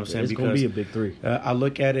 Yeah, you know what I'm saying? It's gonna be a big 3. I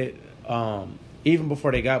look at it. Even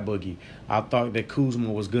before they got Boogie, I thought that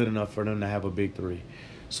Kuzma was good enough for them to have a big 3.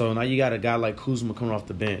 So now you got a guy like Kuzma coming off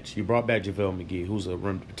the bench. You brought back JaVale McGee, who's a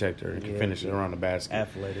rim protector and can finish it around the basket.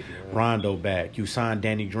 Athletic. Man. Rondo back. You signed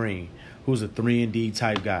Danny Green, who's a 3-and-D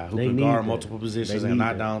type guy who can guard multiple positions and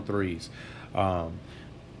knock down threes.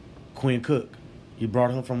 Quinn Cook, you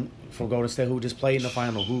brought him from Golden State, who just played in the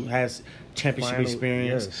final, who has championship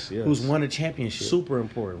experience, who's won a championship. Super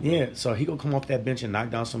important. Bro. Yeah, so he gonna come off that bench and knock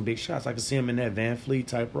down some big shots. I can see him in that Van Fleet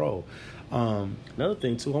type role. Another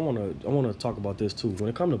thing too, I wanna talk about this too. When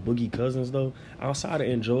it comes to Boogie Cousins though, outside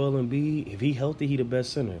of Joel Embiid, if he healthy, he the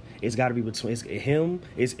best center. It's got to be between it's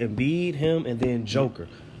Embiid, him, and then Joker.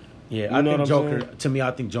 Yeah, I think Joker. To me,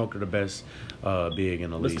 I think Joker the best big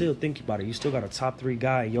in the league. But still, think about it. You still got a top 3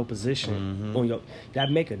 guy in your position on that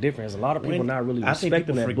make a difference. A lot of people not really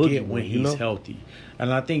respecting that Boogie when he's healthy,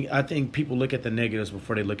 and I think people look at the negatives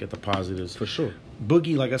before they look at the positives. For sure,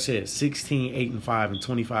 Boogie, like I said, 16, 8, and 5 in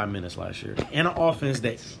 25 minutes last year, in an offense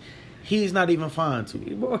that he's not even fine to.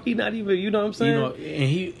 Boy, he not even. You know what I'm saying? You know,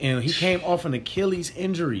 and he came off an Achilles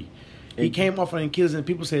injury. He came off an Achilles, and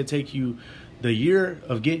people say it take you the year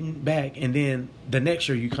of getting back, and then the next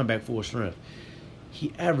year you come back full strength.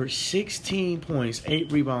 He averaged 16 points,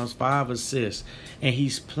 8 rebounds, 5 assists, and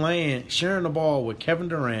he's sharing the ball with Kevin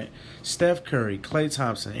Durant, Steph Curry, Klay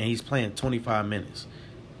Thompson, and he's playing 25 minutes.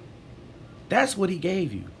 That's what he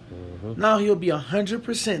gave you. Now he'll be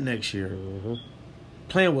 100% next year,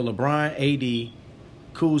 playing with LeBron, AD,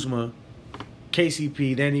 Kuzma,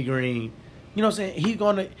 KCP, Danny Green. You know what I'm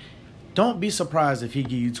saying? Don't be surprised if he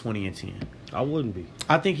give you 20 and 10. I wouldn't be.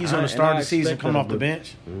 I think he's going to start the season coming off the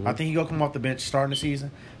bench. I think he's going to come off the bench starting the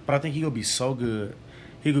season. But I think he's going to be so good.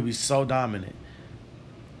 He's going to be so dominant.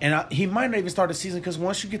 And he might not even start the season because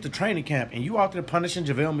once you get to training camp and you out there punishing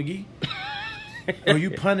JaVale McGee or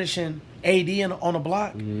you punishing AD on the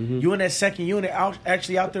block, you in that second unit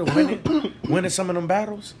actually out there winning some of them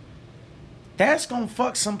battles, that's going to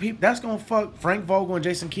fuck some people. That's going to fuck Frank Vogel and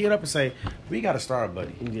Jason Kidd up and say, we got to start,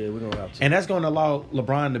 buddy. Yeah, we're going to have to. And that's going to allow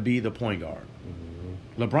LeBron to be the point guard.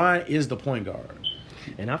 LeBron is the point guard.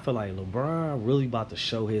 And I feel like LeBron really about to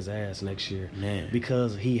show his ass next year. Man.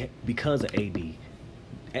 Because of AD.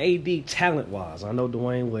 AD, talent-wise, I know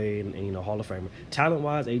Dwayne Wade and Hall of Famer.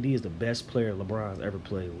 Talent-wise, AD is the best player LeBron's ever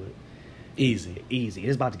played with. Easy.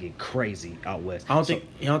 It's about to get crazy out west. I don't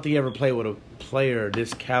think he ever played with a player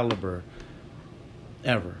this caliber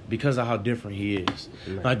ever because of how different he is.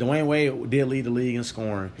 Right. Like Dwayne Wade did lead the league in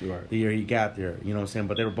scoring right. the year he got there. You know what I'm saying?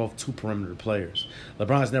 But they were both 2 perimeter players.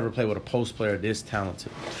 LeBron's never played with a post player this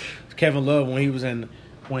talented. Kevin Love when he was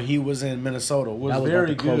in Minnesota was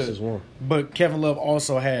very good. One. But Kevin Love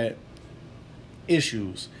also had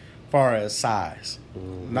issues as far as size,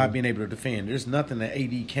 not being able to defend. There's nothing that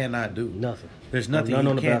AD cannot do. Nothing. There's nothing on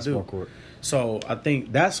he the can't basketball do. Court. So I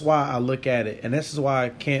think that's why I look at it, and this is why I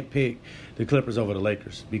can't pick the Clippers over the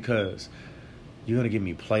Lakers, because you're going to give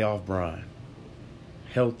me playoff Bron,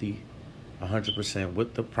 healthy, 100%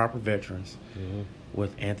 with the proper veterans,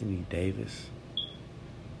 with Anthony Davis.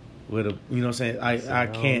 With a, you know what I'm saying? I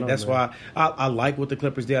can't. That's why I like what the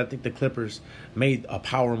Clippers did. I think the Clippers made a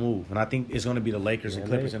power move, and I think it's going to be the Lakers and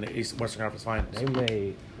Clippers in the Western Conference Finals.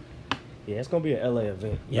 Yeah, it's gonna be an LA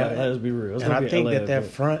event. Yeah. Let's be real. It's And gonna I be think an LA that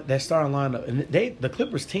event. that starting lineup, and the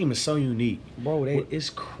Clippers team is so unique. Bro, it's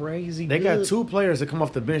crazy. They good. got 2 players that come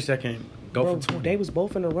off the bench that can go Bro, for 20. they was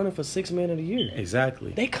both in the running for 6 man of the year.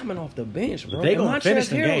 Exactly. They coming off the bench, bro. They And gonna finish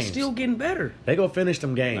them Montrezl Harrell's games. still getting better. They go finish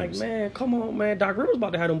them games. Like, man, come on, man. Doc Rivers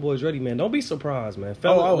about to have them boys ready, man. Don't be surprised, man.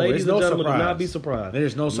 there's Ladies and no gentlemen, do surprise. not be surprised.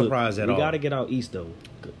 There's no surprise at all. We got to get out east, though.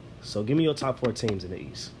 So give me your top 4 teams in the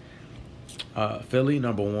east. Philly,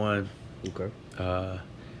 number 1. Okay.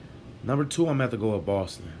 Number 2, I'm going to have to go with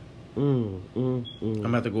Boston. I'm going to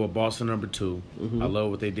have to go with Boston, number 2. I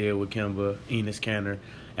love what they did with Kemba, Enes Kanter,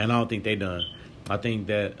 and I don't think they done. I think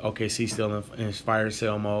that OKC still in fire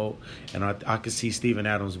sale mode, and I could see Steven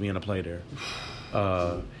Adams being a play there.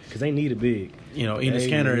 Because they need a big. Enes They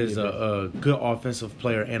Kanter need is it. a good offensive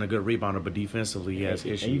player and a good rebounder, but defensively he has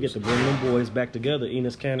issues. And you get to bring them boys back together,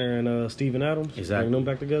 Enes Kanter and Steven Adams. Exactly. Bring them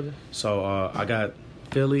back together. So I got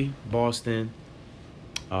Philly, Boston.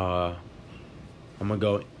 I'm gonna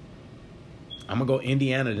go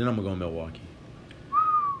Indiana, then I'm gonna go Milwaukee.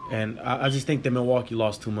 And I just think that Milwaukee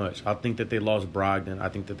lost too much. I think that they lost Brogdon. I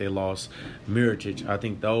think that they lost Mirotic. I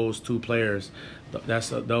think those 2 players,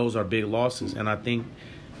 those are big losses. And I think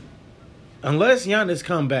unless Giannis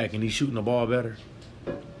come back and he's shooting the ball better,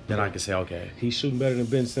 then I can say, okay, He's shooting better than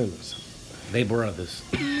Ben Simmons. they brothers.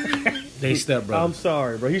 They step I'm brothers.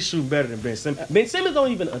 sorry, bro. He's shooting better than Ben Simmons. Ben Simmons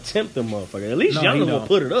don't even attempt them, motherfucker. At least No, he Giannis will don't.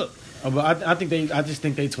 put it up. But I just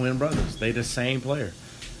think they twin brothers. They the same player.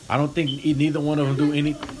 I don't think neither one of them do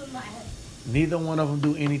any. Neither one of them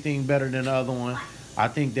do anything better than the other one. I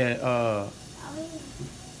think that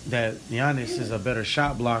that Giannis is a better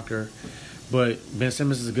shot blocker, but Ben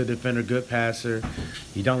Simmons is a good defender, good passer.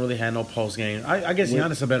 He don't really have no post game. I guess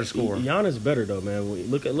Giannis is a better scorer. Giannis better though, man.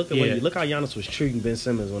 Look at Yeah. look how Giannis was treating Ben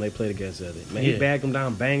Simmons when they played against each other. Man, he Yeah. bagged him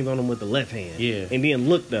down, banged on him with the left hand, Yeah. and then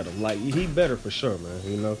looked at him like he better for sure,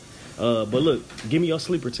 man. But look, give me your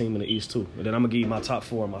sleeper team in the East too, and then I'm gonna give you my top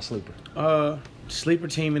 4 of my sleeper. Sleeper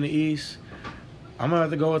team in the East. I'm gonna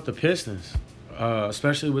have to go with the Pistons,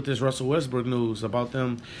 especially with this Russell Westbrook news about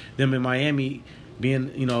them in Miami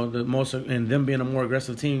being, the most, and them being a more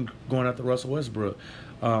aggressive team going after Russell Westbrook.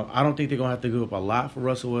 I don't think they're gonna have to give up a lot for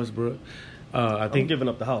Russell Westbrook. I I'm think giving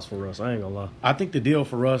up the house for Russ. I ain't gonna lie. I think the deal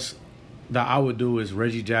for Russ that I would do is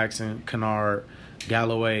Reggie Jackson, Kennard,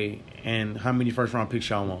 Galloway, and how many first round picks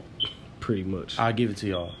y'all want? Pretty much. I'll give it to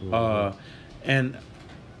y'all. And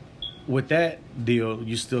with that deal,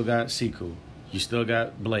 you still got Sekou. You still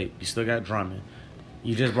got Blake. You still got Drummond.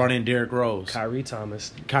 You just brought in Derrick Rose. Kyrie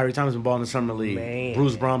Thomas. Kyrie Thomas been balling in the summer league. Man.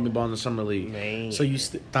 Bruce Brown been balling in the summer league. Man. So you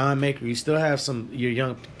Thon Maker. You still have your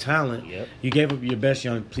young talent. Yep. You gave up your best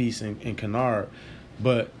young piece in Kennard,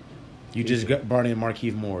 but you just brought in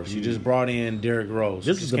Markieff Morris. You just brought in Derrick Rose.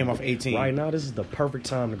 This just came off 18. Right now, this is the perfect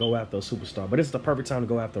time to go after a superstar. But this is the perfect time to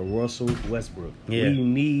go after Russell Westbrook. Yeah. We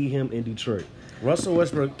need him in Detroit. Russell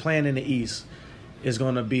Westbrook playing in the East is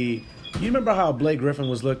going to be. You remember how Blake Griffin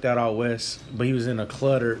was looked at out west, but he was in a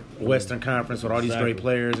cluttered Western Conference with all these Exactly. great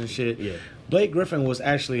players and shit? Yeah. Blake Griffin was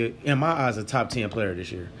actually, in my eyes, a top 10 player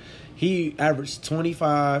this year. He averaged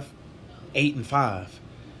 25, 8, and 5.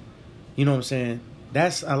 You know what I'm saying?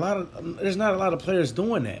 That's a lot of. There's not a lot of players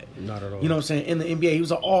doing that. Not at all. You know what I'm saying? In the NBA, he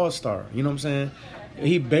was an all-star. You know what I'm saying?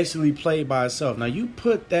 He basically played by himself. Now, you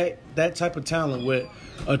put that type of talent with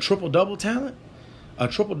a triple-double talent,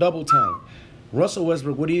 Russell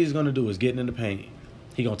Westbrook, what he is going to do is get in the paint.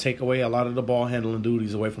 He's going to take away a lot of the ball handling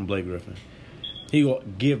duties away from Blake Griffin. He will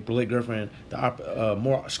give Blake Griffin the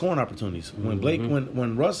more scoring opportunities. When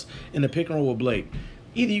when Russ in the pick and roll with Blake,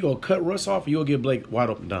 either you go cut Russ off or you'll give Blake wide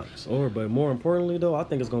open dunks. But more importantly, though, I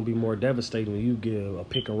think it's going to be more devastating when you give a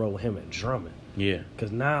pick and roll with him and Drummond. Yeah.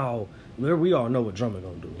 Because now, we all know what Drummond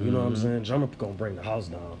going to do. You know what I'm saying? Drummond going to bring the house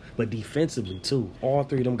down. But defensively, too, all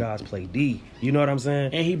 3 of them guys play D. You know what I'm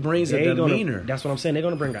saying? And he brings a They demeanor. That's what I'm saying. They're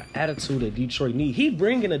going to bring an attitude that Detroit need. He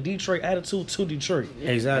bringing a Detroit attitude to Detroit.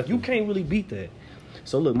 Exactly. Like, you can't really beat that.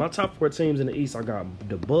 So, look, my top 4 teams in the East, I got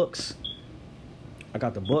the Bucks. I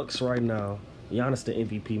got the Bucks right now. Giannis the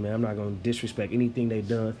MVP, man. I'm not going to disrespect anything they've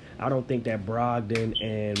done. I don't think that Brogdon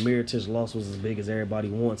and Mirotic loss was as big as everybody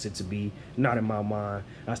wants it to be. Not in my mind.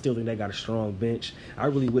 I still think they got a strong bench. I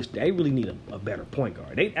really wish they really need a better point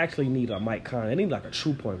guard. They actually need a Mike Conley. They need like a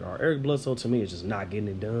true point guard. Eric Bledsoe, to me, is just not getting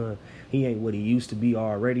it done. He ain't what he used to be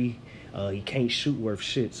already. He can't shoot worth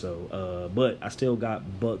shit. So, but I still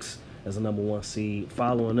got Bucks as a number 1 seed.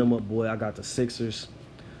 Following them up, boy, I got the Sixers.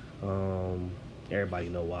 Everybody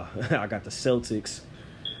know why. I got the Celtics.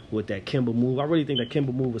 with that Kimba move. I really think that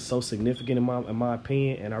Kimba move is so significant in my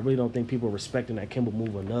opinion, and I really don't think people are respecting that Kimba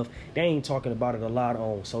move enough. They ain't talking about it a lot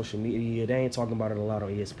on social media. They ain't talking about it a lot on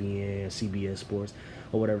ESPN, CBS Sports,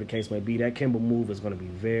 or whatever the case may be. That Kimba move is going to be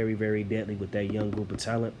very, very deadly with that young group of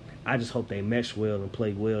talent. I just hope they mesh well and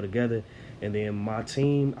play well together. And then my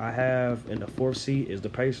team I have in the 4th seed is the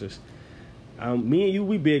Pacers. Me and you,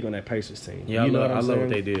 we big on that Pacers team. Yeah, you know I what love what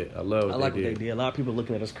they did. I love what they did. A lot of people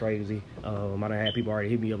looking at us crazy. I done had people already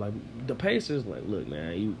hit me up like, the Pacers, like, look,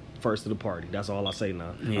 man, you first to the party. That's all I say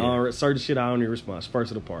now. Yeah. Certain shit I don't even respond. First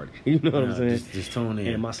to the party. You know what I'm saying? Just tune in.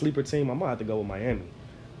 And my sleeper team, I might have to go with Miami.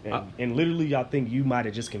 And literally, I think you might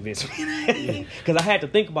have just convinced me. Because I had to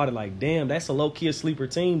think about it like, damn, that's a low-key sleeper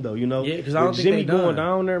team, though, you know? Yeah, because I don't think Jimmy they done. going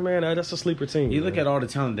down there, man, that's a sleeper team. You man. look at all the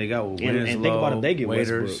talent they got with Winslow, and think about if they get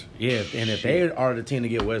Waiters. Westbrook. Yeah, and if they are the team to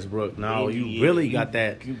get Westbrook, now you really got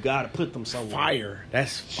that You got to put them somewhere. fire.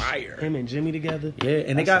 That's fire. Him and Jimmy together. Yeah,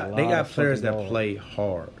 and they That's a got lot of players fucking that ball. play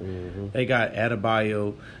hard. Mm-hmm. They got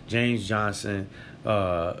Adebayo, James Johnson,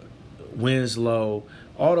 Winslow.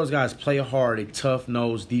 All those guys play hard. They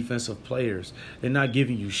tough-nosed defensive players. They're not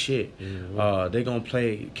giving you shit. Mm-hmm. They're going to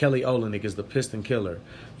play. Kelly Olynyk is the piston killer.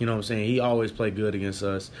 You know what I'm saying? He always played good against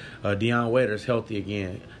us. Deion Waiters healthy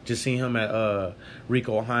again. Just seeing him at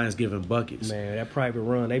Rico Hines giving buckets. Man, that private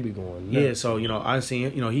run, they be going nuts. Yeah, so, I seen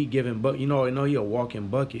him, he giving bucket. I know he a walking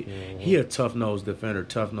bucket. Mm-hmm. He a tough-nosed defender,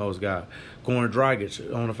 tough-nosed guy. Goran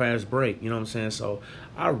Dragic on a fast break, you know what I'm saying? So,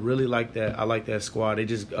 I really like that. I like that squad. They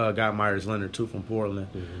just got Myers Leonard, too, from Portland.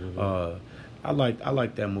 Mm-hmm. I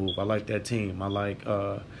like that move. I like that team. I like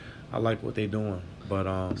what they doing.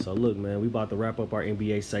 But So, look, man, we about to wrap up our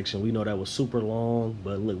NBA section. We know that was super long,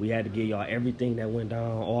 but, look, we had to give y'all everything that went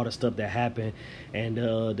down, all the stuff that happened. And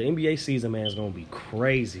the NBA season, man, is going to be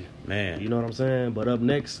crazy. man, You know what I'm saying? But up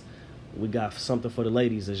next, we got something for the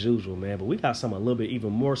ladies as usual, man. But we got something a little bit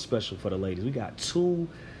even more special for the ladies. We got two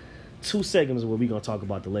segments where we're going to talk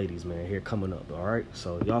about the ladies, man, here coming up, all right?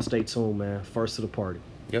 So y'all stay tuned, man. First to the party.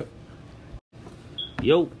 Yep.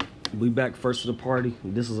 Yo, we back first to the party.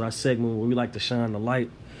 This is our segment where we like to shine the light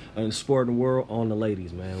in the sporting world on the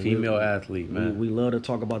ladies, man. Female athlete, man. We love to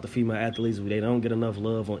talk about the female athletes. They don't get enough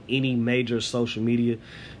love on any major social media,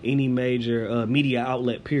 any major media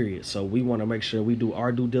outlet, period. So we want to make sure we do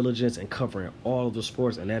our due diligence and covering all of the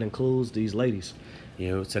sports, and that includes these ladies.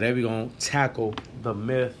 Yeah, today we're going to tackle the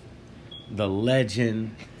myth, the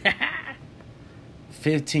legend,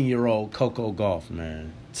 15-year-old Coco Gauff,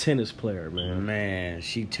 man. Tennis player, man. Man,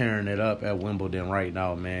 she tearing it up at Wimbledon right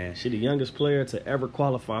now, man. She the youngest player to ever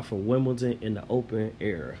qualify for Wimbledon in the open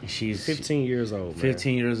era. She's 15 years old, man.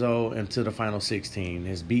 15 years old and to the final 16.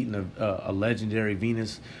 Has beaten a legendary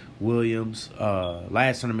Venus Williams.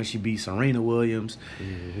 Last tournament, she beat Serena Williams.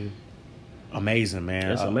 Mm-hmm. Amazing, man.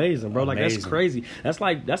 That's amazing, bro. Like, amazing. that's crazy.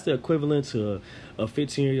 That's the equivalent to a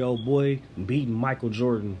 15-year-old boy beating Michael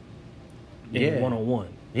Jordan in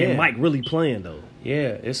one-on-one. Yeah. And Mike really playing, though. Yeah,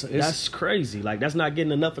 it's That's crazy. Like, that's not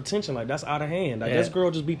getting enough attention. Like, that's out of hand. Like, Yeah. this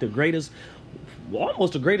girl just beat the greatest,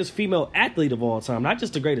 almost the greatest female athlete of all time. Not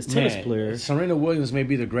just the greatest tennis man, player Serena Williams may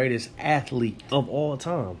be the greatest athlete. of all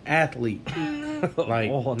time. Like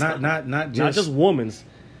All not time. not Not just women's.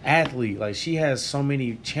 athlete. Like, she has so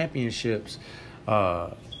many championships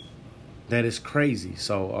that is crazy.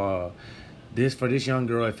 So this for this young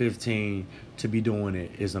girl at 15 to be doing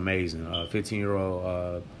it is amazing.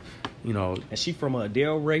 15-year-old, And she from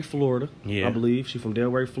Delray, Florida. Yeah. I believe she from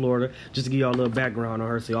Delray, Florida. Just to give y'all a little background on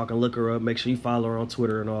her, so y'all can look her up. Make sure you follow her on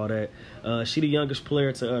Twitter and all that. She the youngest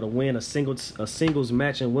player to win a singles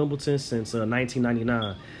match in Wimbledon since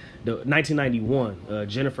 1999. 1991.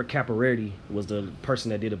 Jennifer Capriati was the person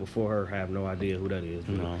that did it before her. I have no idea who that is.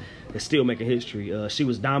 No. It's still making history. She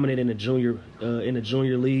was dominant in the junior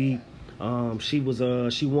league. She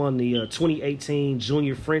won the 2018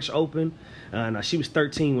 Junior French Open. And she was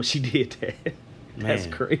 13 when she did that. That's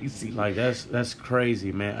Man. crazy. Like, that's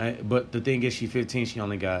crazy, man. But the thing is, she's 15. She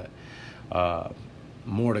only got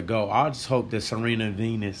more to go. I just hope that Serena and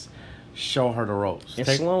Venus show her the ropes. And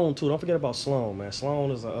Sloane, too. Don't forget about Sloane, man.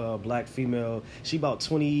 Sloane is a black female. She about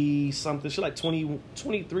 20-something. She like 23,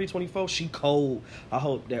 24. She cold. I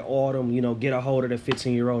hope that Autumn, get a hold of that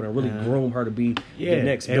 15-year-old and really groom her to be the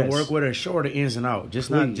next and best. work with her, show her the ins and out. Just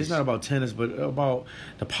Please. not about tennis, but about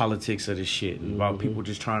the politics of this shit. And about Mm-hmm. people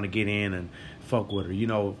just trying to get in and fuck with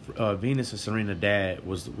her. Venus and Serena dad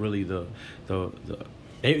was really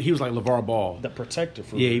he was like LeVar Ball. The protector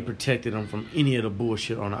for Yeah, he real. protected them from any of the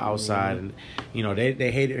bullshit on the outside, and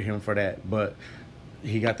they hated him for that. But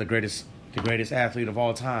he got the greatest athlete of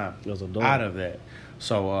all time It was a dog. out of that.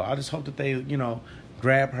 So I just hope that they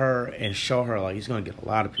grab her and show her, like, he's going to get a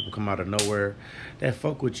lot of people come out of nowhere that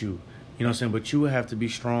fuck with you. You know what I'm saying? But you have to be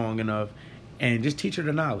strong enough and just teach her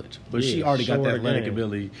the knowledge. But she already got the athletic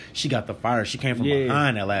ability. She got the fire. She came from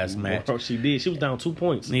behind that last match. Bro, she did. She was down 2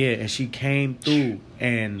 points. Yeah, and she came through,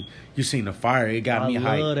 and you seen the fire. It got me hyped.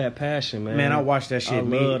 I love that passion, man. Man, I watched that shit. I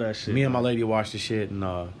love that shit. Me and my lady watched the shit,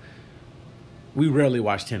 and we rarely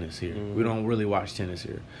watch tennis here. We don't really watch tennis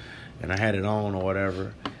here. And I had it on or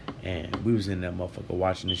whatever, and we was in that motherfucker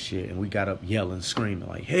watching this shit, and we got up yelling, screaming,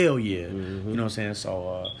 like, hell yeah. You know what I'm saying?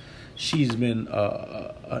 So she's been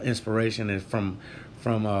an inspiration, and from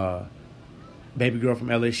baby girl from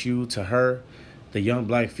LSU to her, the young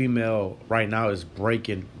black female right now is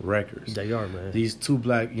breaking records. They are, man. These two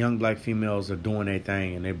young black females are doing their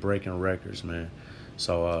thing, and they're breaking records, man.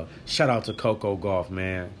 So shout out to Coco Golf,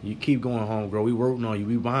 man. You keep going home, girl. We rooting on you.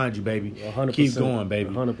 We behind you, baby. 100%. Keep going, baby.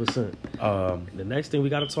 100%. The next thing we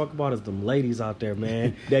got to talk about is them ladies out there,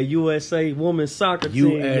 man. That USA women's soccer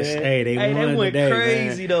team, USA, they won went today,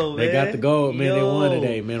 crazy, man. though, man. They got the gold, man. They won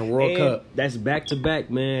today, man. The World Cup. That's back-to-back,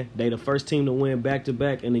 man. They the first team to win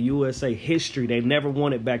back-to-back in the USA history. They've never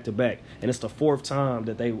won it back-to-back. And it's the 4th time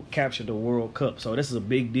that they captured the World Cup. So this is a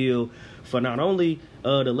big deal for not only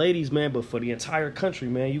the ladies, man, but for the entire country,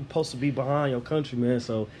 man. You supposed to be behind your country, man.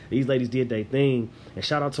 So these ladies did their thing. And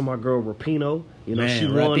shout out to my girl Rapinoe. You know, she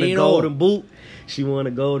won the Golden Boot. She won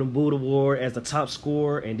the Golden Boot Award as the top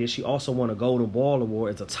scorer, and then she also won a Golden Ball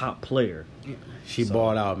Award as a top player. She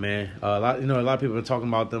balled out, man. A lot of people are talking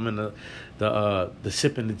about them in the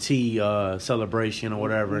sipping the tea celebration or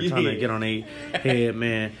whatever, and trying to get on their head,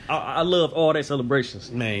 man. I love all that celebrations.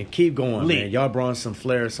 Man, keep going, man. Y'all brought some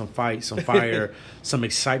flair, some fight, some fire, some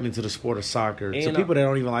excitement to the sport of soccer. And to people that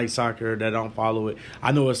don't even like soccer, that don't follow it,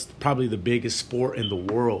 I know it's probably the biggest sport in the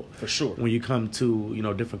world. For sure. When you come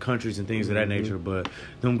to, different countries and things of that nature. But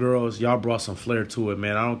them girls, y'all brought some flair to it,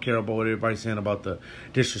 man. I don't care about what everybody's saying about the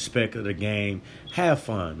disrespect of the game. Have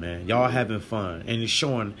fun, man. Y'all having fun. And it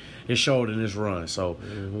showed in this run. So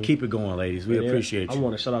keep it going, ladies. We appreciate you. I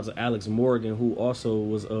want to shout out to Alex Morgan, who also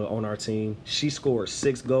was on our team. She scored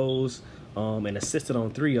 6 goals and assisted on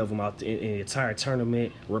 3 of them out in the entire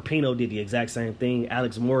tournament. Rapinoe did the exact same thing.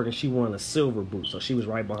 Alex Morgan, she won a silver boot, so she was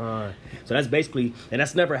right behind. So that's basically, and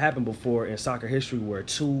that's never happened before in soccer history, where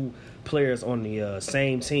 2 players on the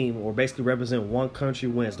same team or basically represent one country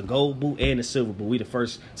wins the gold boot and the silver boot. We the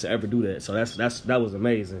first to ever do that. So that was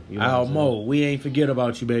amazing. You know Almo, we ain't forget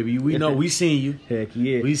about you, baby. We know we seen you. Heck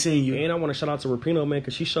yeah. We seen you. And I want to shout out to Rapinoe, man,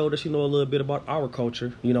 because she showed us she know a little bit about our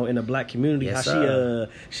culture, in the black community. Yes, how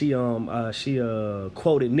she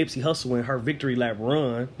quoted Nipsey Hussle in her victory lap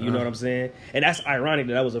run. You know what I'm saying? And that's ironic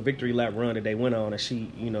that was a victory lap run that they went on, and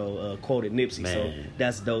she, quoted Nipsey. Man. So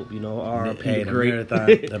that's dope. RIP, hey, great.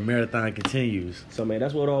 The marathon continues. So, man,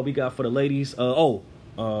 that's what all we got for the ladies. Diana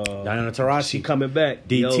Taurasi, she coming back.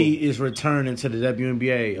 DT is returning to the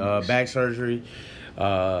WNBA. Back surgery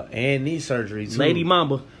and knee surgery too. Lady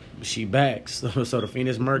Mamba. She back. So the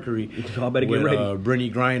Phoenix Mercury. Y'all better get ready. Brittany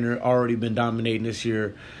Griner already been dominating this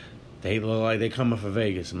year. They look like they coming for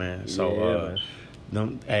Vegas, man. So,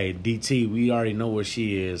 hey, DT, we already know where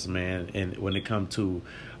she is, man. And when it comes to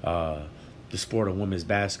the sport of women's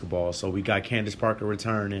basketball. So we got Candace Parker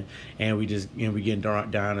returning, and we getting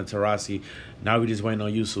Diana Taurasi. Now we just waiting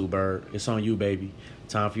on you, Sue Bird. It's on you, baby.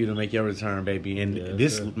 Time for you to make your return, baby. And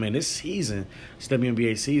this season, this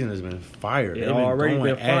WNBA season has been fire. It already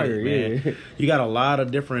been fire, man. You got a lot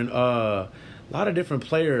of different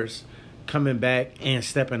players coming back and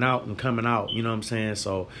stepping out and coming out. You know what I'm saying?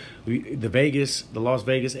 So the Las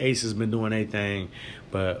Vegas Aces been doing their thing,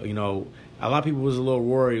 but a lot of people was a little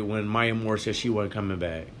worried when Maya Moore said she wasn't coming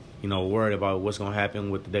back. Worried about what's going to happen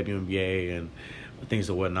with the WNBA and things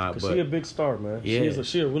and whatnot. But she a big star, man. Yeah.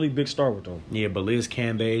 She a really big star with them. Yeah, but Liz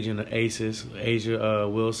Cambage and the Aces, Asia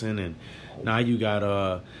Wilson, and now you got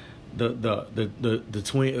the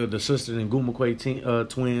twin, the sisters in Gumaquay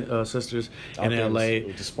twin sisters in LA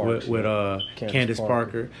with Candace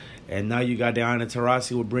Parker. And now you got Diana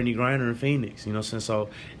Taurasi with Brittany Griner in Phoenix. You know what I'm saying? So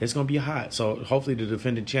it's going to be hot. So hopefully the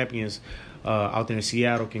defending champions out there in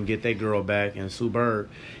Seattle can get that girl back, and Sue Bird.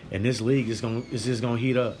 And this league is just going to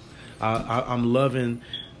heat up. I'm loving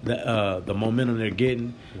the momentum they're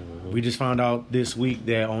getting. We just found out this week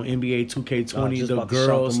that on NBA 2K20, the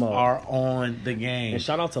girls are on the game. And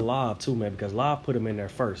shout out to Live, too, man, because Live put them in there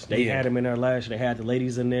first. They had them in there last year. They had the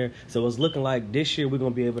ladies in there. So it's looking like this year we're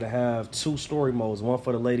going to be able to have 2 story modes, one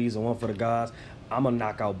for the ladies and one for the guys. I'm going to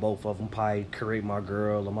knock out both of them, probably create my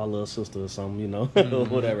girl or my little sister or something,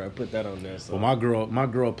 whatever. I put that on there. So. Well, my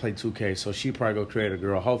girl play 2K, so she probably go create a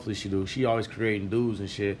girl. Hopefully she do. She always creating dudes and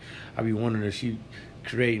shit. I be wondering if she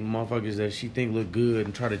creating motherfuckers that she think look good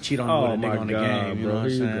and try to cheat on Oh with a my nigga on the God, game. You bro. know what I'm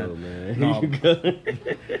Here you saying? go, man. No, Here you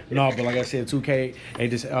go. no, but like I said, 2K they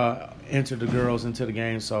just entered the girls into the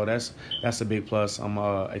game, so that's a big plus. I'm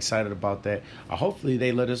excited about that. Hopefully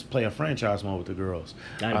they let us play a franchise mode with the girls.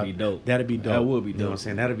 That'd be dope. That'd be dope. That would be You know what I'm dope.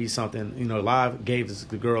 saying? That'd be something. You know, Live gave us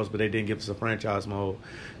the girls, but they didn't give us a franchise mode.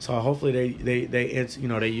 So hopefully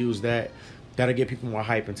they use that. That'll get people more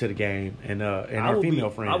hype into the game and our female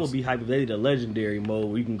friends. I would be hyped if they did a legendary mode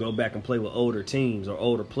where you can go back and play with older teams or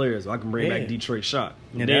older players. I can bring back Detroit Shock.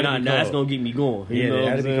 Yeah, Then that'd be that's cool. gonna get me going. You Yeah, know what I'm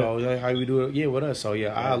that'd be saying? cool. Like how we do it, with us. So I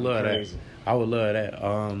That'd be love crazy. that. I would love that.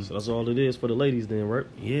 So that's all it is for the ladies, then, right?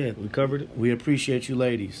 Yeah, We covered it. we appreciate you,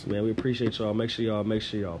 ladies. Man, we appreciate y'all. Make sure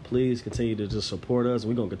y'all please continue to just support us.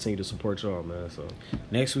 We're gonna continue to support y'all, man. So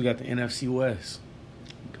Next, we got the NFC West.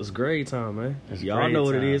 it's grade time, man. It's Y'all grade know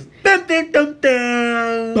what time. it is. Dum, dum, dum,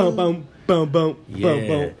 dum. Boom, boom, boom, boom, Yeah. boom,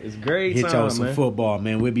 boom. It's grade Hit time, y'all with some man. football,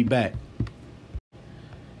 man. We'll be back.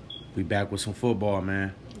 We back with some football,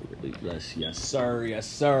 man. Yes, sir. Yes,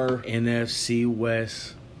 sir. NFC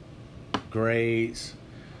West grades.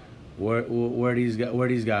 Where these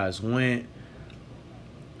guys went.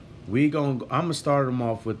 I'm gonna start them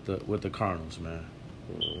off with the Cardinals, man.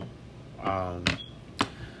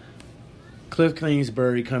 Cliff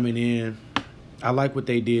Kingsbury coming in. I like what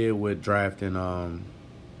they did with drafting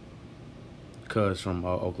Cuz from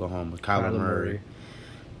Oklahoma, Kyler Murray.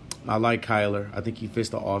 I like Kyler. I think he fits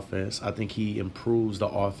the offense. I think he improves the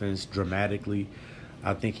offense dramatically.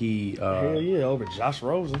 I think he. Hell yeah, over Josh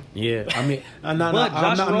Rosen. Yeah, I mean, I'm But not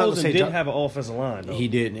Josh gonna Rosen say didn't have an offensive line, though. he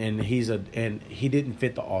didn't, and he didn't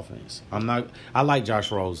fit the offense. I like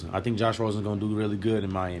Josh Rosen. I think Josh Rosen's gonna do really good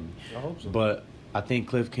in Miami. I hope so. But I think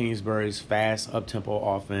Cliff Kingsbury's fast, up tempo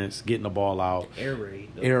offense, getting the ball out, Air raid.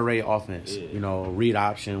 though. air raid offense. Yeah. You know, read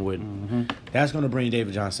option with that's gonna bring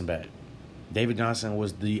David Johnson back. David Johnson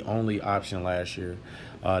was the only option last year.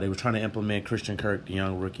 They were trying to implement Christian Kirk, the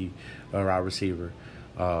young rookie wide receiver,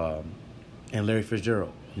 and Larry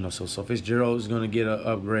Fitzgerald. You know, so Fitzgerald is going to get an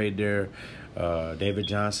upgrade there. David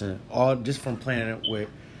Johnson, all just from playing with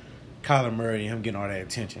Kyler Murray and him getting all that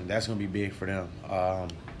attention, that's going to be big for them.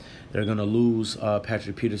 They're going to lose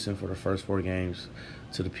Patrick Peterson for the first 4 games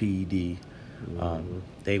to the PED.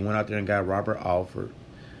 They went out there and got Robert Alford,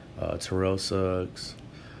 Terrell Suggs,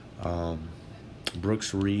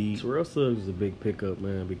 Brooks Reed. Terrell Suggs is a big pickup,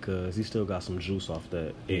 man, because he still got some juice off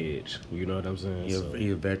that edge. You know what I'm saying? He's So,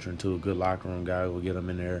 a veteran too, a good locker room guy. We'll get him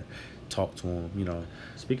in there, talk to him. You know,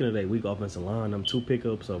 speaking of that weak offensive line, them 2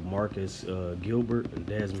 pickups of Marcus Gilbert and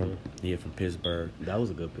Desmond. from Pittsburgh. That was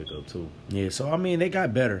a good pickup too. Yeah, so I mean, they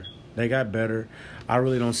got better. I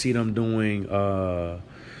really don't see them doing. The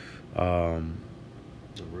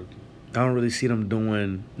rookie. I don't really see them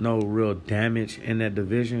doing no real damage in that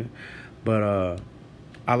division, but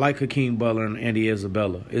I like Hakeem Butler and Andy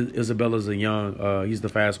Isabella. Isabella's a young. He's the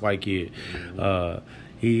fast white kid.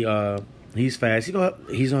 He's fast.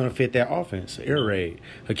 He's gonna fit that offense. Air raid.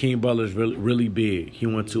 Hakeem Butler's really big. He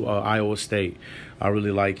went to Iowa State. I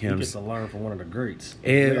really like He him. gets to learn from one of the greats.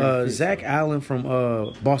 And Very fit, Zach though. Allen from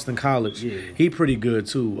Boston College, Yeah. he pretty good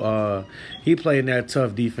too. He played in that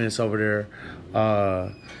tough defense over there.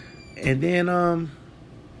 And then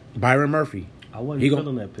Byron Murphy. I wasn't he gon-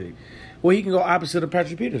 feeling that pick. Well, he can go opposite of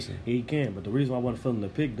Patrick Peterson. He can, but the reason why I wasn't feeling the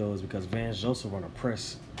pick though is because Vance Joseph on a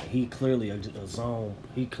press. He clearly a zone.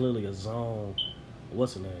 He clearly a zone.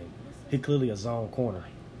 What's his name? He clearly a zone corner.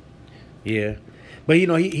 Yeah, but you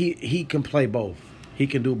know he can play both. He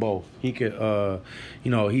can do both. He could,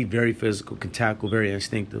 he very physical, can tackle, very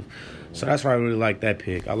instinctive. So that's why I really like that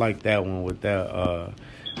pick. I like that one with that,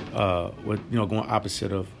 going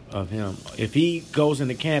opposite of him. If he goes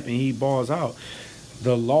into camp and he balls out,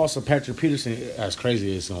 the loss of Patrick Peterson, as crazy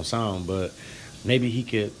as it's gonna sound, but maybe he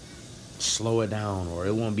could slow it down, or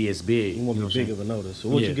it won't be as big. He won't You know be what big I'm of a notice. So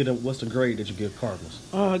what Yeah. you get? What's the grade that you give Cardinals?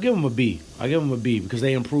 I give them a B. I give them a B because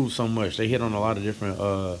they improved so much. They hit on a lot of different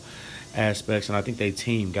aspects, and I think their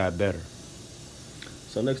team got better.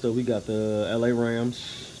 So next up, we got the LA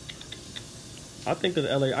Rams. I gave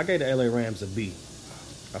the LA Rams a B.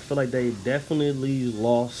 I feel like they definitely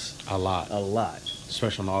lost A lot, a lot.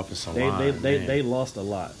 especially on the offensive They line. they lost a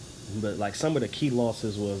lot. But like some of the key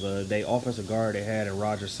losses was they offensive guard they had in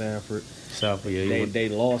Roger Sanford. They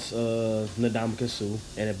lost Ndamukong Suh.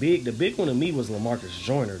 And the big one to me was LaMarcus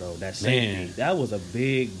Joyner though. That safety. Man. That was a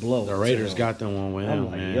big blow. the to Raiders them. got them one with I'm him,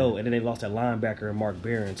 like, man. yo, and then they lost that linebacker and Mark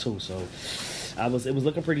Barron too. So it was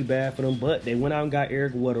looking pretty bad for them. But they went out and got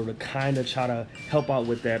Eric Weddle to kind of try to help out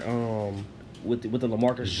with that with the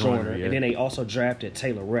LaMarcus Joyner, Joyner. yeah. And then they also drafted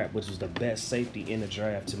Taylor Rapp, which was the best safety in the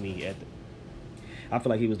draft to me I feel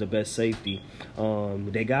like he was the best safety.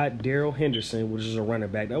 They got Darrell Henderson, which is a running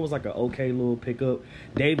back. That was like an okay little pickup.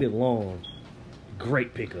 David Long,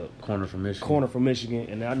 great pickup. Corner from Michigan.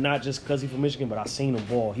 And not just because he's from Michigan, but I seen him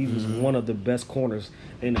ball. He was one of the best corners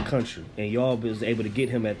in the country, and y'all was able to get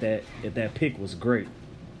him at that pick was great.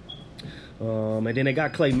 And then they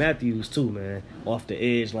got Clay Matthews too, man, off the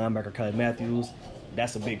edge linebacker. Clay Matthews,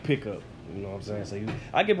 that's a big pickup. You know what I'm saying? So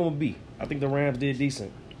I give him a B. I think the Rams did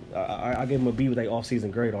decent. I give them a B with their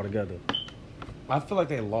offseason grade altogether. I feel like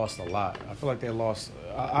they lost a lot. I feel like they lost.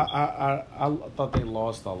 I thought they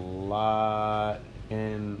lost a lot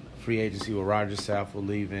in free agency with Roger Saffold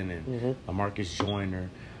leaving and Marcus Joyner.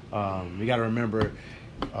 You got to remember,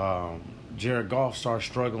 Jared Goff started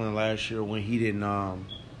struggling last year when he didn't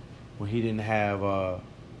have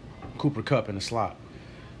Cooper Kupp in the slot.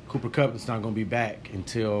 Cooper Kupp is not going to be back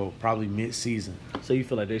until probably mid-season. So you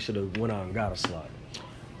feel like they should have went out and got a slot?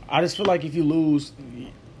 I just feel like if you lose,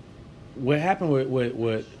 what happened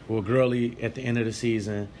with Gurley at the end of the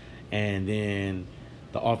season, and then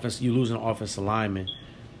you lose an offensive lineman,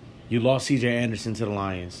 you lost C.J. Anderson to the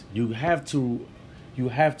Lions. You have to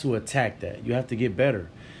attack that. You have to get better.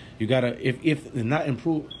 You gotta if not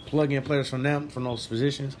improve, plug in players from those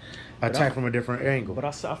positions, attack from a different angle. But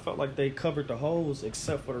I felt like they covered the holes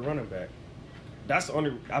except for the running back. That's the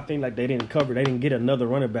only. I think like they didn't get another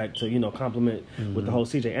running back to complement with the whole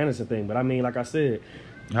C.J. Anderson thing. But I mean, like I said,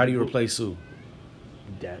 how do you replace Sue?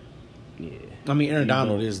 I mean, Aaron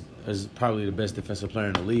Donald is probably the best defensive player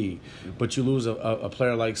in the league, but you lose a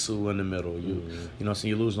player like Sue in the middle. So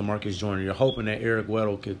you lose LaMarcus Joyner. You're hoping that Eric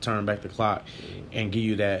Weddle could turn back the clock and give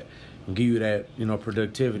you that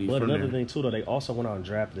productivity. But another there. thing too, though, they also went out and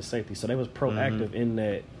drafted the safety, so they was proactive in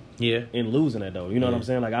that. Yeah. In losing that though, you know what I'm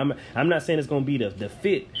saying? Like I'm not saying it's gonna be the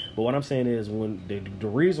fit, but what I'm saying is when the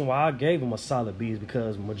reason why I gave them a solid B is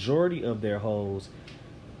because majority of their holes,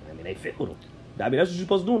 I mean, they fit with them. I mean, that's what you're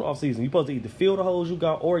supposed to do in the offseason. You're supposed to either fill the holes you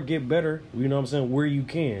got or get better, you know what I'm saying, where you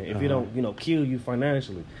can. If it don't, kill you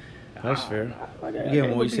financially. That's fair. You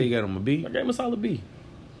got him a B? I gave him a solid B.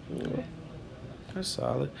 Yeah. That's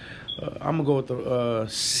solid. I'm going to go with the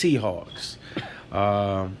Seahawks.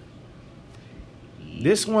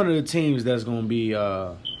 This one of the teams that's going to be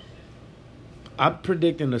I'm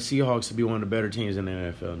predicting the Seahawks to be one of the better teams in the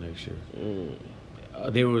NFL next year.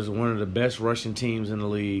 They was one of the best rushing teams in the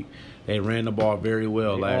league. They ran the ball very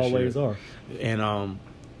well last year. Always are. And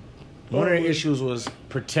one of their issues was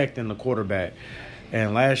protecting the quarterback.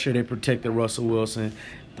 And last year they protected Russell Wilson,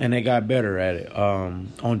 and they got better at it.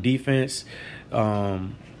 On defense,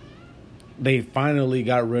 they finally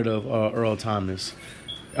got rid of Earl Thomas.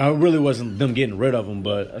 It really wasn't them getting rid of him,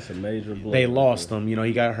 but that's a major blow. They lost him.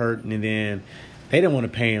 He got hurt, and then they didn't want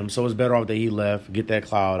to pay him, so it's better off that he left, get that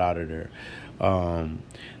cloud out of there.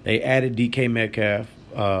 They added DK Metcalf,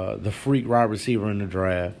 the freak wide receiver in the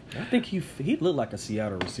draft. I think he looked like a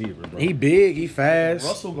Seattle receiver, bro. He big, he fast.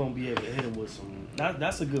 Russell gonna be able to hit him with some.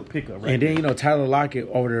 That's a good pickup, right? And then Tyler Lockett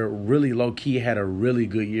over there really low key had a really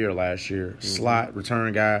good year last year. Slot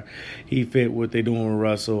return guy, he fit what they doing with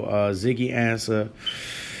Russell. Ziggy Ansah.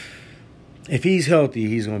 If he's healthy,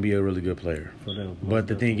 he's going to be a really good player. For them, but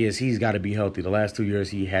the thing is, he's got to be healthy. The last 2 years,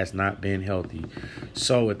 he has not been healthy.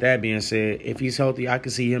 So, with that being said, if he's healthy, I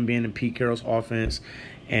could see him being in Pete Carroll's offense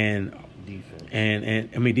and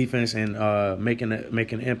defense and making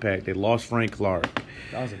an impact. They lost Frank Clark.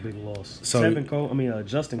 That was a big loss. So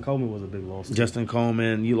Justin Coleman was a big loss. Justin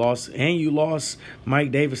Coleman, you lost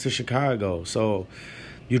Mike Davis to Chicago. So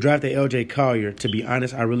you drafted L.J. Collier. To be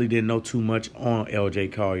honest, I really didn't know too much on L.J.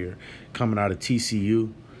 Collier coming out of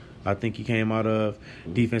TCU. I think he came out of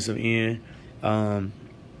defensive end.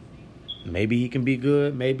 Maybe he can be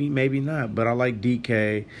good. Maybe not. But I like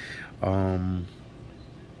DK.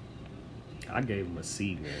 I gave him a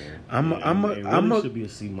C, man. I'm should be a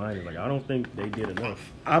C minus. Like I don't think they did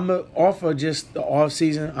enough. Off of just the off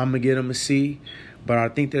season, I'm gonna get them a C, but I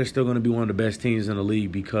think they're still gonna be one of the best teams in the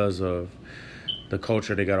league because of the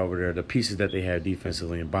culture they got over there, the pieces that they have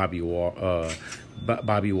defensively, and Bobby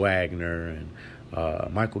Wagner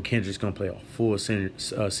and Michael Kendrick's gonna play a full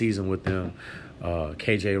season with them.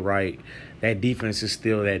 KJ Wright. That defense is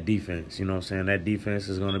still that defense. You know what I'm saying? That defense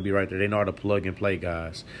is going to be right there. They know how to plug and play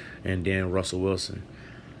guys. And then Russell Wilson.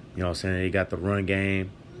 You know what I'm saying? They got the run game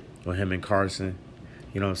with him and Carson.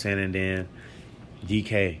 You know what I'm saying? And then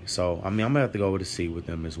DK. So, I mean, I'm going to have to go with a C with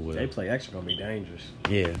them as well. They play action going to be dangerous.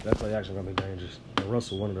 Yeah. That play action going to be dangerous. And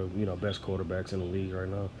Russell, one of the best quarterbacks in the league right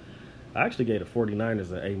now. I actually gave the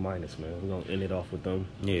 49ers an A-, man. We're going to end it off with them.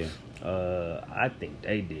 Yeah. I think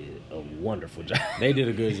they did a wonderful job. They did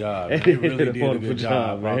a good job. They They really did a did a wonderful good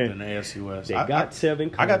job job, out man. in the AFC West. They got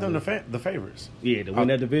Tevin Coleman. I got them the favorites. Yeah, to win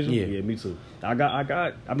that division? Yeah. Yeah, me too. I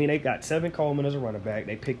mean, they got Tevin Coleman as a running back.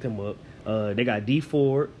 They picked him up. They got D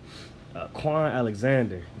Ford, Quan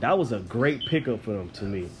Alexander. That was a great pickup for them to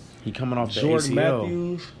me. He coming off the Jordan ACL.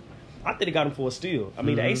 Matthews. I think they got him for a steal. I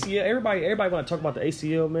mean, the ACL, everybody want to talk about the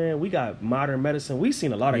ACL, man. We got modern medicine. We've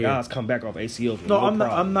seen a lot of guys come back off ACLs. With No, no I'm not.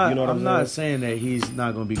 problem. I'm not. You know what I'm not saying that he's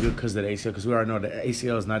not going to be good because of the ACL. Because we already know the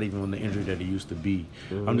ACL is not even the injury that it used to be.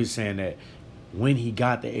 I'm just saying that when he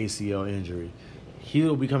got the ACL injury,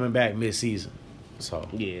 he'll be coming back mid-season. So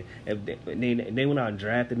Yeah, and they went out and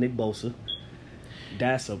drafted Nick Bosa.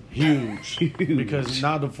 That's a huge because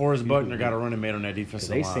now DeForest Buckner got a running mate on that defensive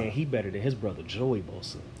they line. saying he better than his brother Joey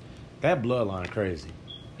Bosa. That bloodline crazy.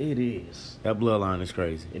 It is. That bloodline is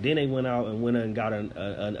crazy. And then they went out and got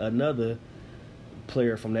another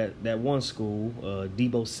player from that one school,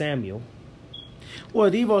 Debo Samuel. Well,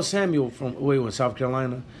 Deebo Samuel from South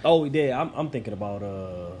Carolina. Oh yeah, I'm thinking about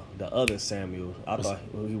the other Samuel. I thought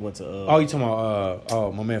he went to. Oh, you talking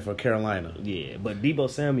about my man from Carolina? Yeah, but Debo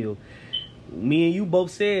Samuel, me and you both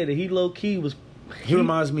said that he low key was. He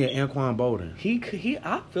reminds me of Anquan Bolden. He.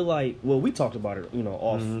 I feel like we talked about it,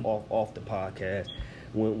 off the podcast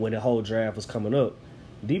when the whole draft was coming up.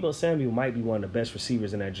 Debo Samuel might be one of the best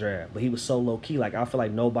receivers in that draft, but he was so low key. Like I feel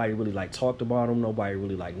like nobody really talked about him. Nobody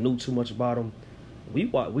really knew too much about him.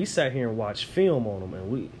 We sat here and watched film on him,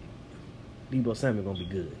 and Debo Samuel gonna be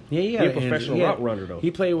good. Yeah, he a professional route runner though.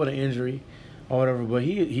 He played with an injury or whatever, but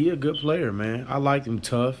he a good player, man. I liked him.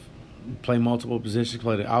 Tough, play multiple positions,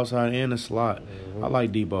 play the outside and the slot. I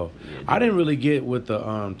like Debo. Yeah, I didn't really get with the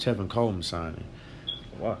Tevin Coleman signing.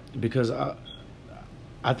 Why? Because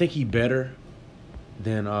I think he better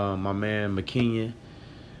than my man McKinnon,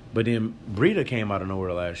 but then Breida came out of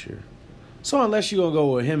nowhere last year. So unless you're gonna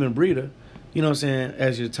go with him and Breida, you know what I'm saying,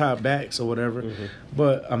 as your top backs or whatever.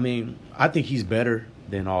 But, I mean, I think he's better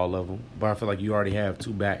than all of them. But I feel like you already have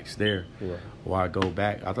two backs there. Right. Why go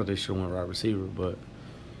back? I thought they should have went wide receiver, but...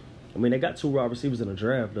 I mean, they got two wide receivers in the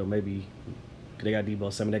draft, though. Maybe they got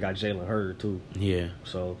Debo Samuel. They got Jalen Hurd, too. Yeah.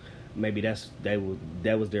 So maybe that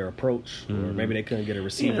was their approach. Or maybe they couldn't get a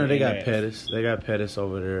receiver. You know, they got Pettis. They got Pettis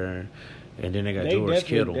over there. And then they got George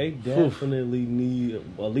Kittle. They definitely need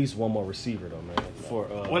at least one more receiver, though, man.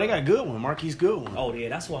 Well, they got Goodwin. Marquise Goodwin. Oh, yeah,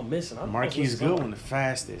 that's what I'm missing. Marquise Goodwin, the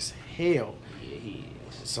fastest. Hell. Yeah, he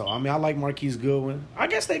is. So, I mean, I like Marquise Goodwin. I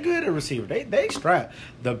guess they good at receiver. They strap.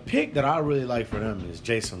 The pick that I really like for them is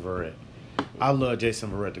Jason Verrett. I love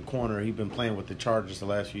Jason Verrett, the corner. He's been playing with the Chargers the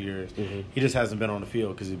last few years. He just hasn't been on the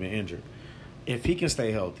field because he's been injured. If he can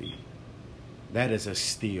stay healthy, that is a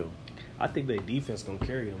steal. I think their defense going to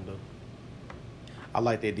carry them, though. I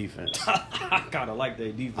like their defense. I kind of like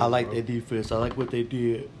their defense. I like bro. their defense. I like what they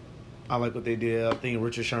did. I think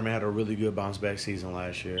Richard Sherman had a really good bounce back season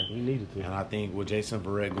last year. He needed to. And I think with Jason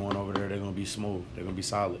Verrett going over there, they're going to be smooth. They're going to be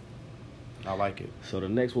solid. I like it. So the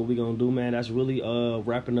next what we going to do, man, that's really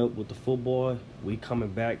wrapping up with the football. We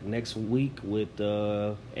coming back next week with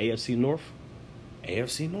AFC North.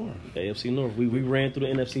 AFC North. AFC North. We ran through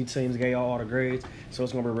the NFC teams, gave all the grades. So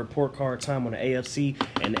it's going to be report card time on the AFC,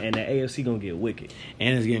 and the AFC going to get wicked.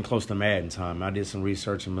 And it's getting close to Madden time. I did some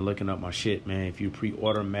research and been looking up my shit, man. If you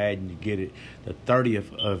pre-order Madden, you get it the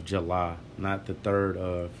 30th of July, not the 3rd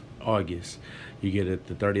of August. You get it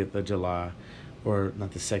the 30th of July, or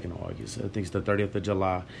not the 2nd of August. I think it's the 30th of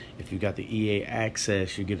July. If you got the EA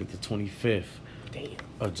Access, you get it the 25th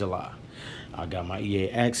of July. I got my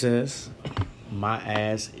EA Access. My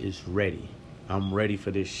ass is ready. I'm ready for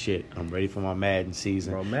this shit. I'm ready for my Madden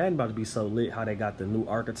season. Bro, Madden about to be so lit how they got the new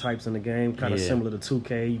archetypes in the game, kind of similar to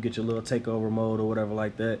 2K. You get your little takeover mode or whatever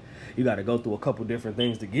like that. You got to go through a couple different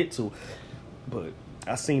things to get to. But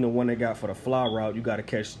I seen the one they got for the fly route. You got to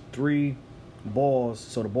catch 3 balls.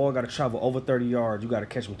 So the ball got to travel over 30 yards. You got to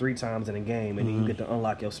catch them 3 times in a game, and then you get to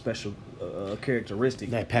unlock your special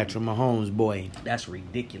characteristic. That Patrick Mahomes boy. That's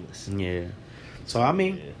ridiculous. Yeah. So, I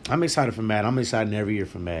mean, I'm excited for Madden. I'm excited every year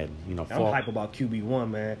for Madden. You know, I'm hype about QB1,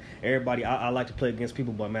 man. Everybody, I like to play against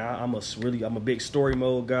people, but, man, I'm a big story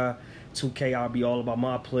mode guy. 2K, I'll be all about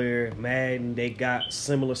my player. Madden, they got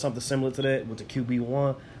something similar to that with the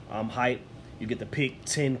QB1. I'm hype. You get to pick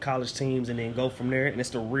 10 college teams and then go from there. And it's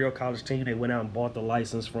the real college team. They went out and bought the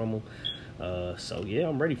license from them. So, yeah,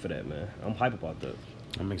 I'm ready for that, man. I'm hype about that.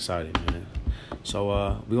 I'm excited, man. So,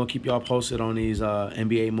 we're going to keep y'all posted on these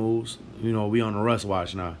NBA moves. You know, we on the Russ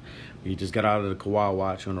watch now. He just got out of the Kawhi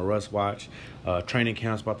watch on the Russ watch. Training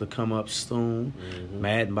camp's about to come up soon.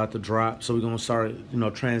 Madden about to drop. So we're going to start,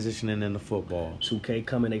 transitioning into football. 2K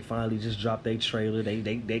coming. They finally just dropped their trailer.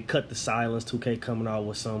 They cut the silence. 2K coming out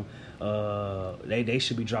with some. They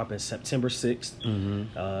should be dropping September 6th.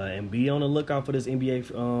 And be on the lookout for this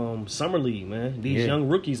NBA Summer League, man. These young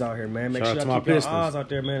rookies out here, man. Make Shout sure out y'all to keep my your Pistons. eyes out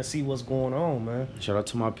there, man, and see what's going on, man. Shout out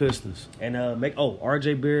to my Pistons. And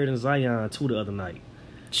RJ Barrett and Zion too the other night.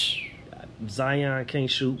 Zion can't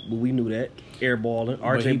shoot, but we knew that. Airballing.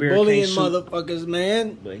 But he RJ Barrett bullying can't shoot. motherfuckers,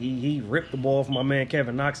 man. But he ripped the ball from my man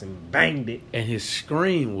Kevin Knox and banged it. And his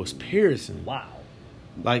scream was piercing. Wow.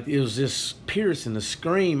 Like, it was just piercing. The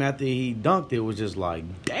scream after he dunked it was just like,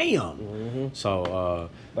 damn. So,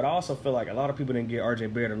 But I also feel like a lot of people didn't give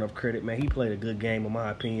RJ Barrett enough credit. Man, he played a good game, in my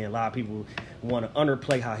opinion. A lot of people want to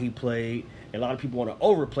underplay how he played. And a lot of people want to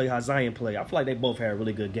overplay how Zion played. I feel like they both had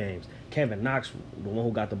really good games. Kevin Knox, the one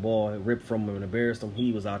who got the ball and ripped from him and embarrassed him,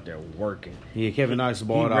 he was out there working. yeah, Kevin Knox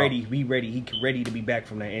balled out. He ready to be back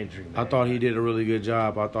from that injury, man. I thought he did a really good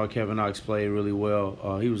job. I thought Kevin Knox played really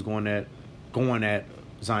well. He was going at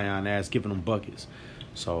Zion ass, giving him buckets.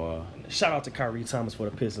 So, Shout out to Kyrie Thomas for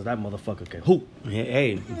the Pistons. That motherfucker can hoop.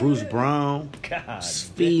 hey, Bruce Brown, God.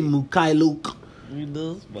 Steve Mukhailuk. You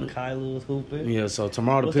lose, but Kyler was hooping. Yeah, so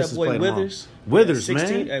tomorrow What's the that Pistons boy play tomorrow. Withers? Withers,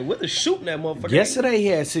 16. man. Hey, Withers shooting that motherfucker. Yesterday he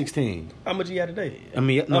had 16. How much he had today? I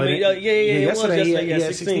mean, no, it was yesterday he yesterday.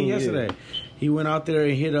 had 16 yesterday. He went out there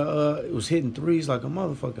and hit it was hitting threes like a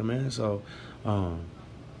motherfucker, man. So,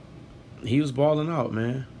 he was balling out,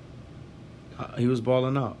 man. He was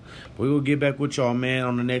balling out. We will get back with y'all, man,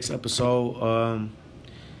 on the next episode.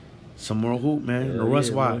 Some more hoop, man. The Russ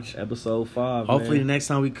watch. Man. Episode 5. Hopefully, man. the next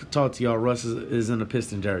time we talk to y'all, Russ is in a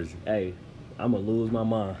Piston jersey. Hey, I'm gonna lose my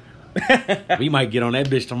mind. We might get on that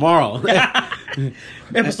bitch tomorrow.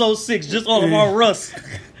 Episode 6, just all about Russ.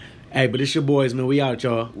 Hey, but it's your boys, man. We out,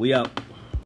 y'all. We out.